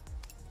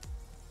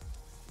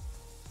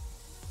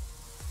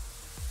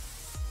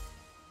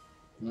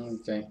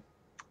 Okay.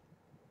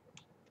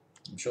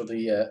 I'm sure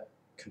the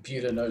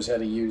computer knows how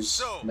to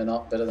use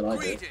Minot better than I do.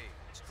 Greetings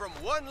from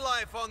one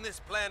life on this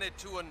planet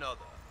to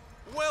another.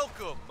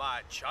 Welcome,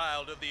 my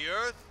child of the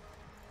Earth.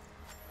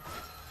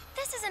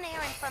 This is an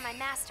errand for my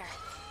master.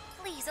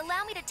 Please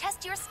allow me to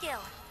test your skill.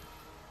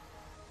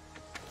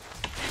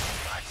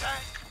 Like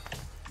that?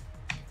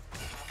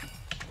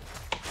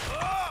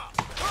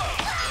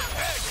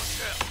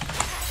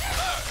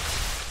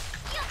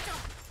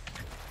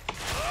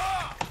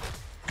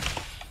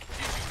 Did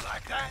you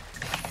like that?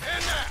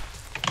 And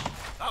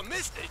now! I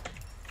missed it!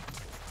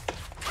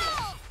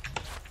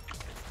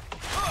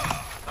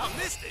 I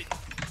missed it!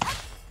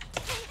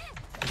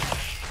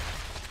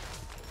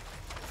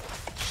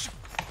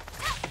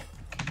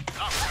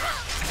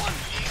 One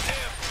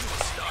detail, you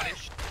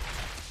astonished!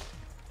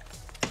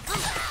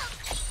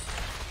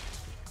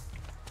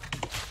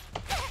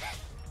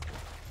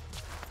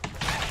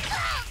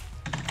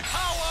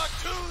 Power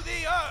to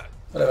the earth!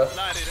 Whatever.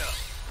 Light it up.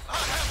 I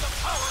have the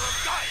power of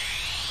God!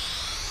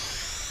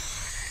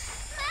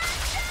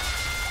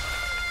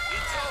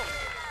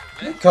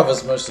 It's over. It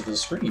covers most of the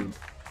screen.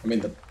 I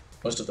mean,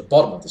 most of the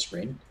bottom of the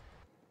screen.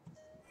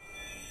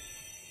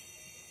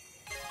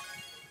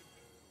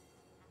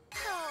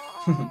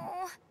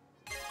 Oh.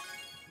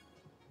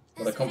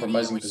 What a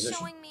compromising This video is position.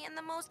 showing me in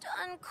the most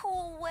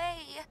uncool way.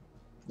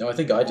 No, I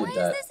think I did Why is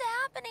that this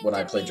happening when to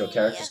I played your me?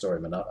 character story,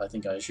 Minot. I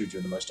think I showed you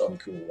in the most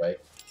uncool way.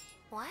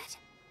 What?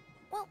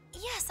 Well,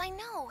 yes, I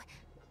know.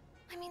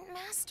 I mean,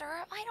 Master,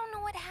 I don't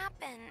know what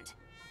happened.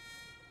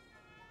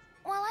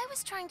 While I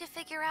was trying to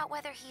figure out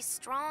whether he's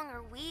strong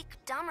or weak,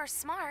 dumb or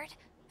smart,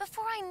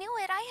 before I knew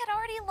it, I had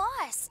already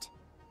lost.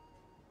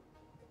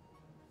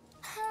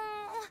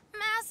 Oh,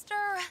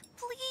 Master,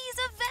 please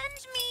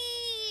avenge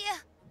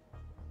me!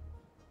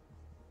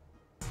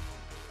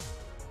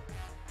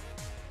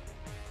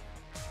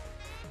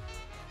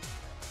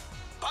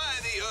 By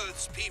the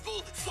Earth's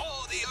people,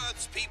 for the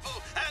Earth's people,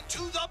 and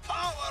to the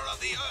power of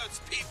the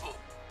Earth's people.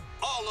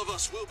 All of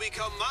us will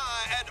become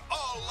my and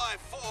all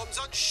life forms'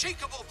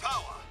 unshakable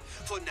power.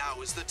 For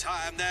now is the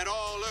time that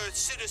all Earth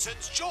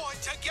citizens join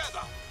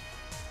together.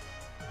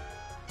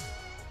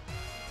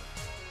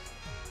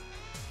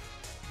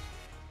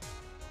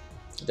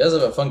 It does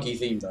have a funky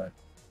theme, though.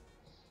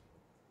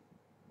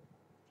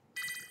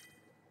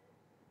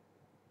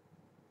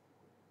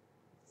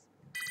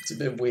 It's a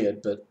bit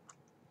weird, but...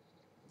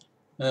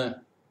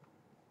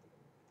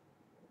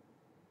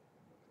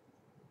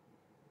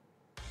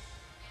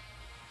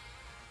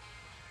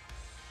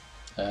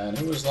 And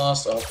who was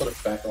last? I'll put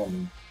it back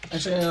on.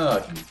 Actually, no, I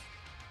can.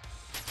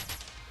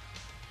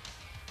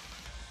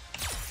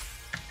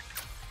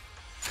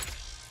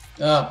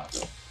 Ah.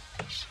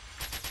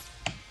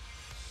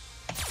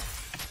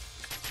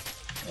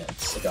 Yeah,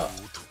 it's a guy.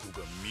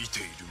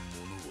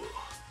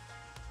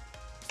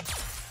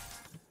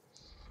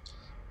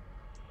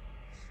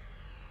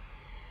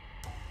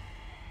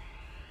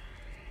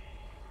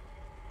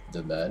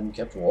 The man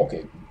kept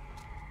walking.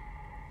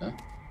 Huh?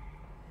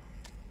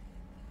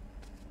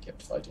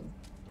 Kept fighting.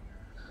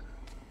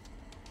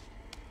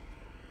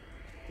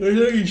 I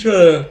think he's trying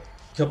to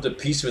come to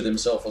peace with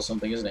himself or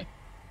something, isn't he?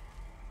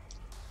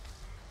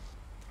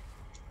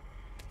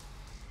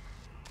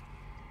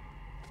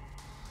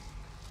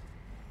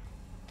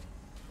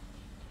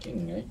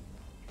 King, eh?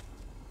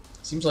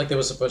 Seems like there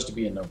was supposed to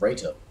be a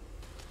narrator.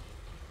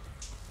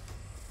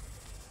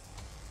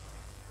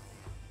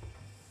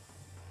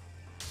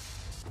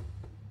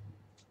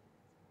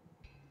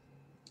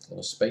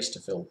 of space to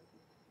fill.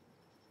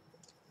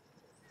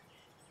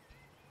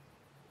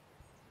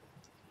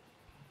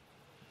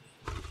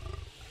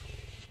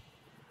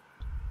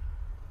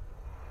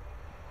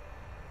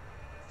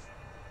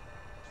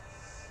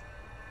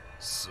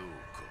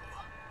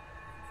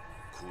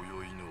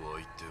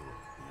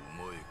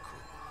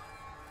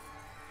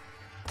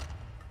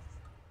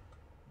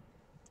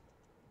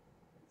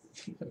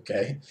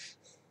 Okay.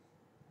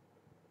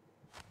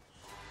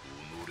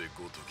 己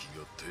ごとき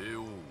が帝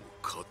王を語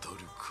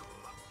るか。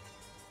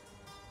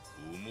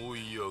思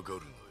い上が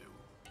るなよ。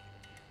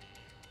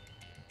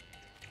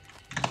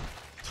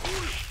トー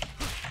ル、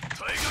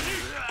タイガに、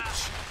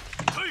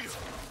タイガ、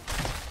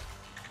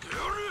や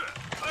る、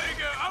タイ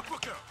ガアッパー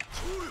か。ト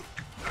ール、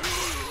トール、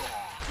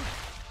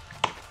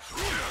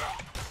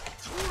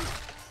トール、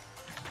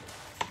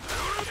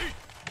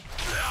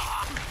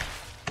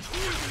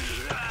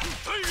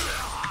タイガ。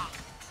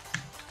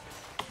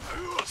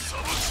さ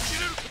ばきき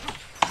れる。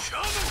キャ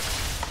ノン、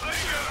タイ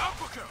ガアッ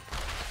パーか。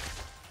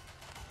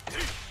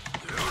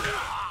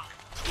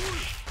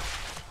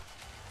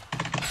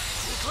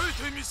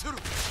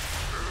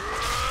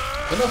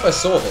I don't know if I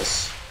saw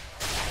this.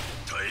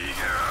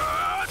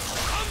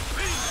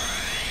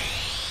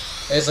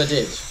 Yes, I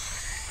did.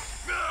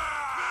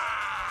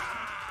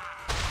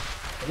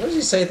 What does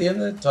he say at the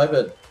end there?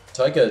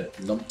 Tiger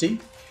numpty?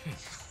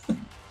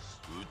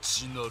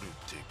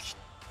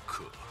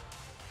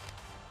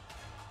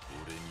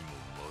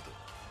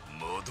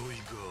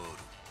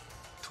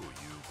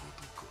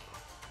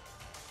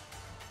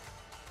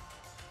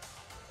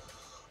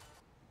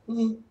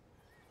 Hmm.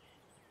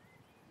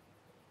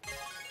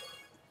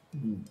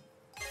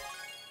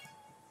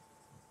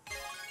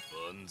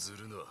 案ず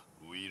るな、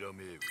ウィラ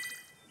メー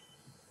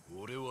ブ。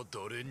俺は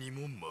誰に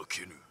も負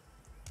けぬ。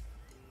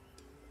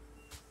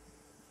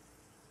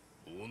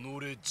己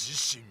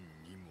自身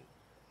にも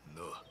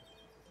な。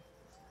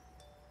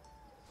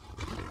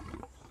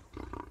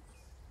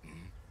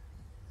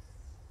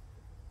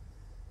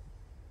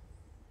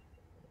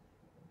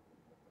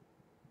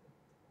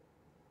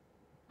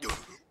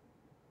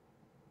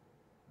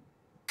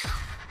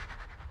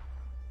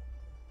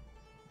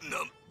な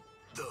ん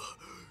だ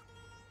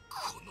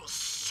この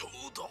衝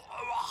動は。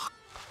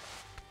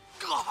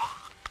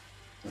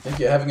I think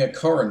you're having a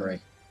coronary.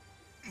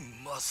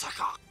 まさ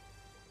か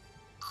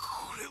こ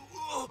れ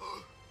は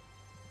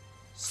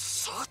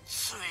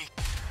殺意。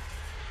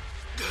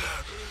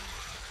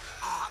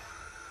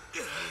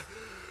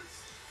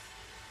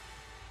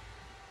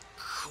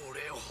こ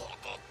れほ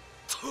ど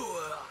と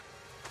は。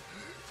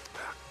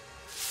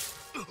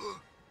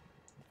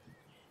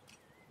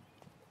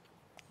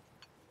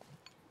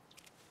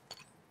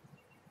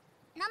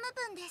ナム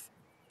プンです。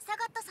サ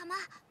ガット様、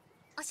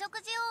お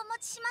食事をお持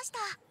ちしました。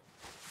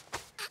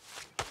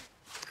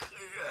殺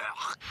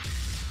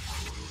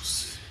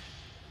せ、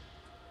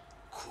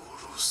殺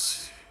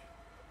せ、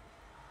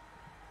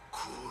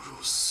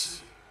殺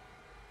せ。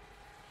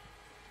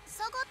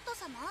サガット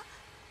様、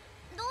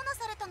どうな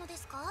されたので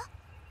すか？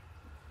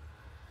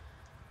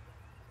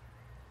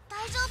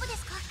大丈夫で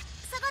すか、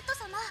サガット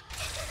様。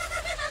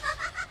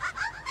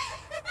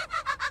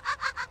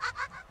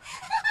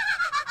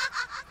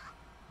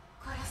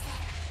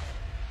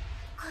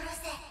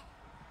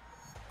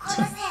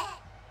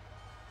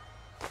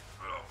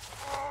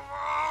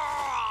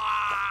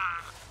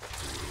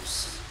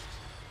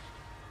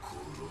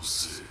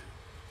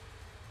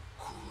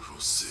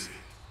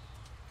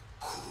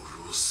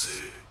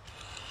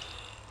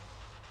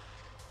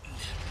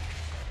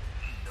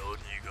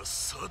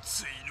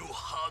殺意の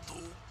波動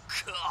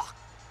か。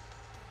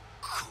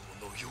こ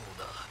のよう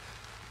な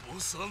幼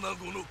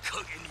子の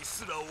影に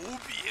すら怯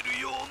え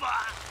るような。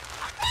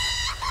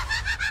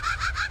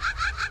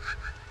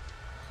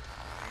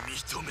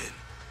認めん、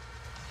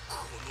こ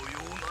のよ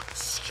うな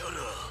力。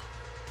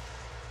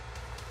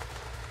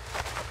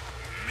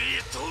認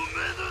め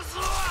ぬぞ。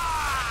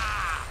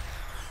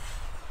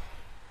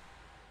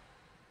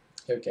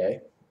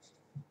 Okay.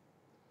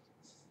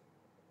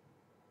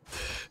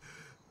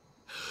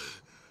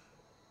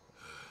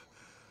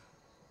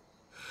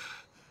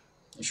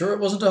 You sure it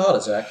wasn't a heart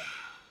attack?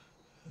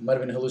 It might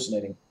have been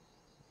hallucinating.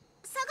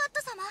 サガッ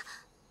ト様、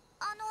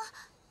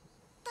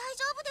大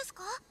丈夫です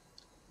か?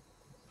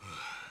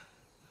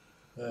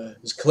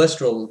 His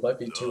cholesterol might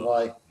be too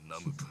high. な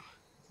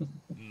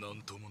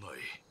んともない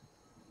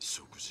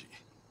食事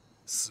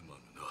すま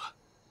ぬな。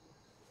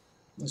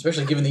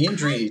 Especially given the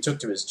injury he took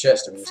to his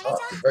chest. I mean, his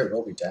heart could very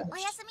well be damaged. お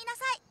やすみな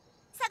さい、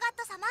サガッ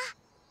ト様。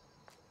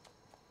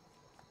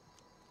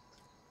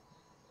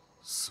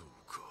そう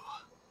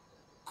か、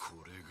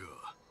これ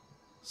が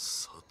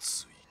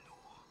殺意の。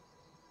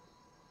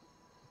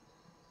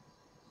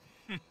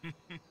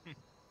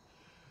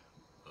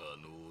あ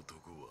の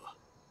男は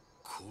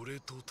これ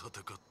と戦っ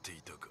て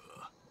いたか。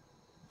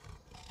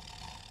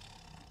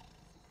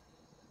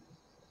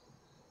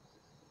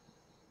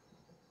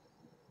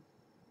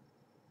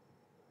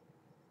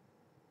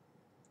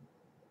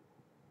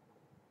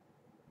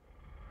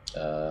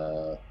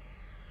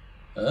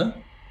Huh?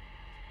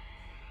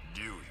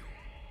 竜よ、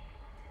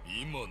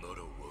今な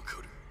らわ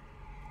かる。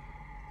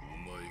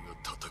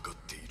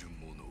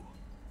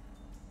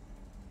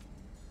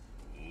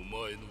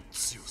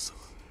強さは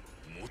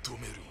求め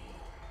るもの、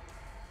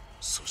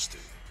そして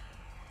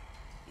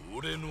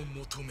俺の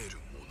求める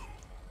もの。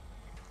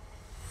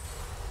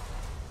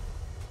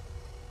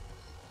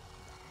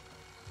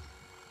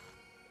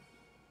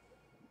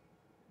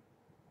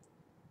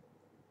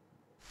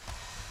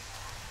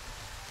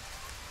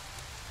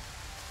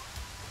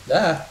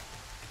Ah.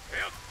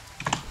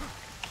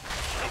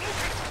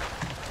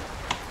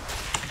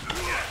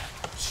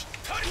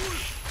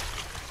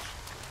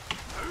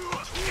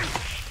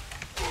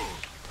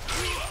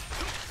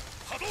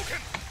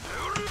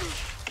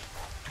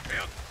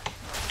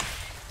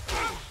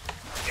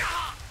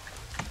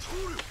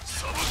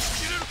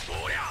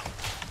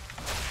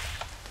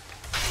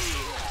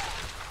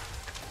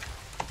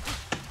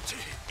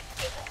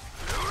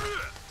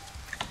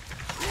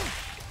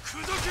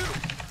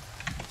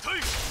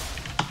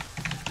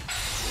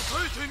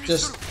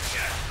 Just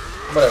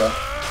whatever.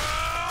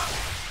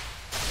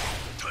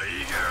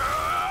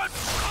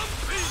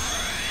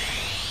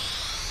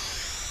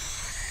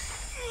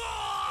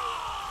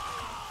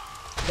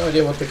 No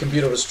idea what the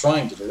computer was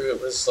trying to do. It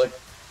was like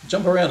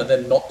jump around and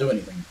then not do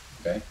anything.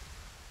 Okay.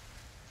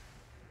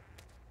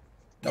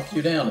 Knock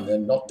you down and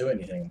then not do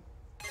anything.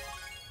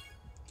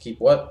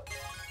 Keep what?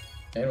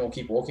 And we'll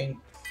keep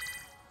walking.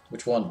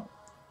 Which one?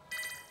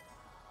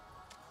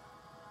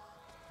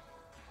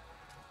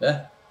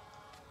 Yeah.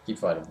 Keep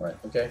fighting, right,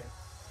 okay.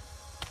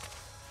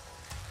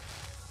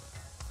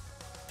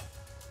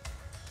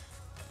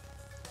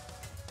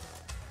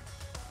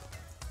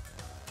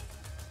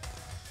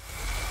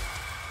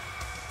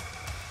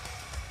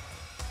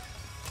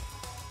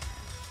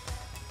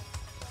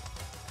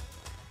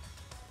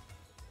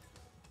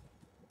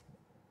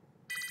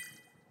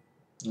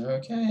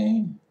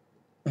 Okay.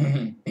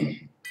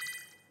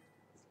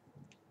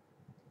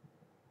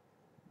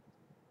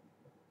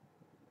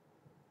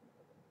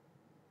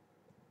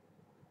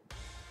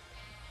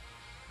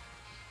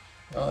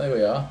 Well, there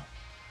we are.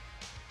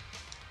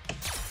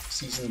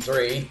 Season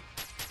 3.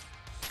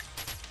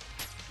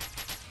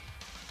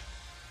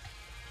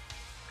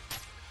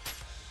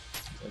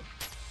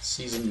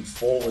 Season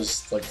 4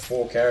 was like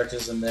 4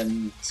 characters, and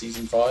then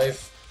Season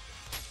 5.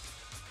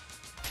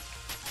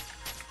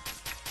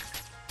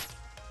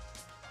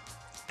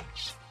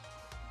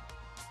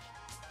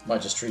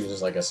 Might just treat it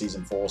as like a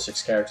Season 4,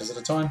 6 characters at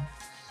a time.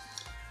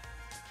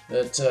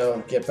 But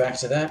I'll get back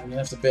to that. You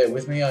have to bear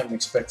with me. I'm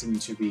expecting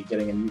to be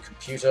getting a new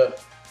computer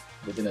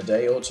within a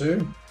day or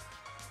two.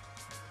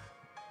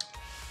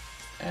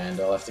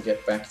 And I'll have to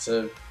get back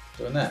to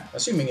doing that.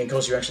 Assuming, of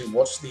course, you actually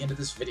watched the end of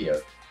this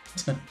video.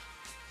 And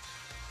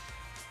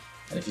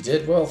if you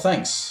did, well,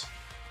 thanks.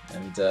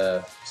 And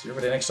see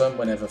everybody next time,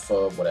 whenever,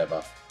 for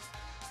whatever.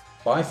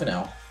 Bye for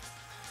now.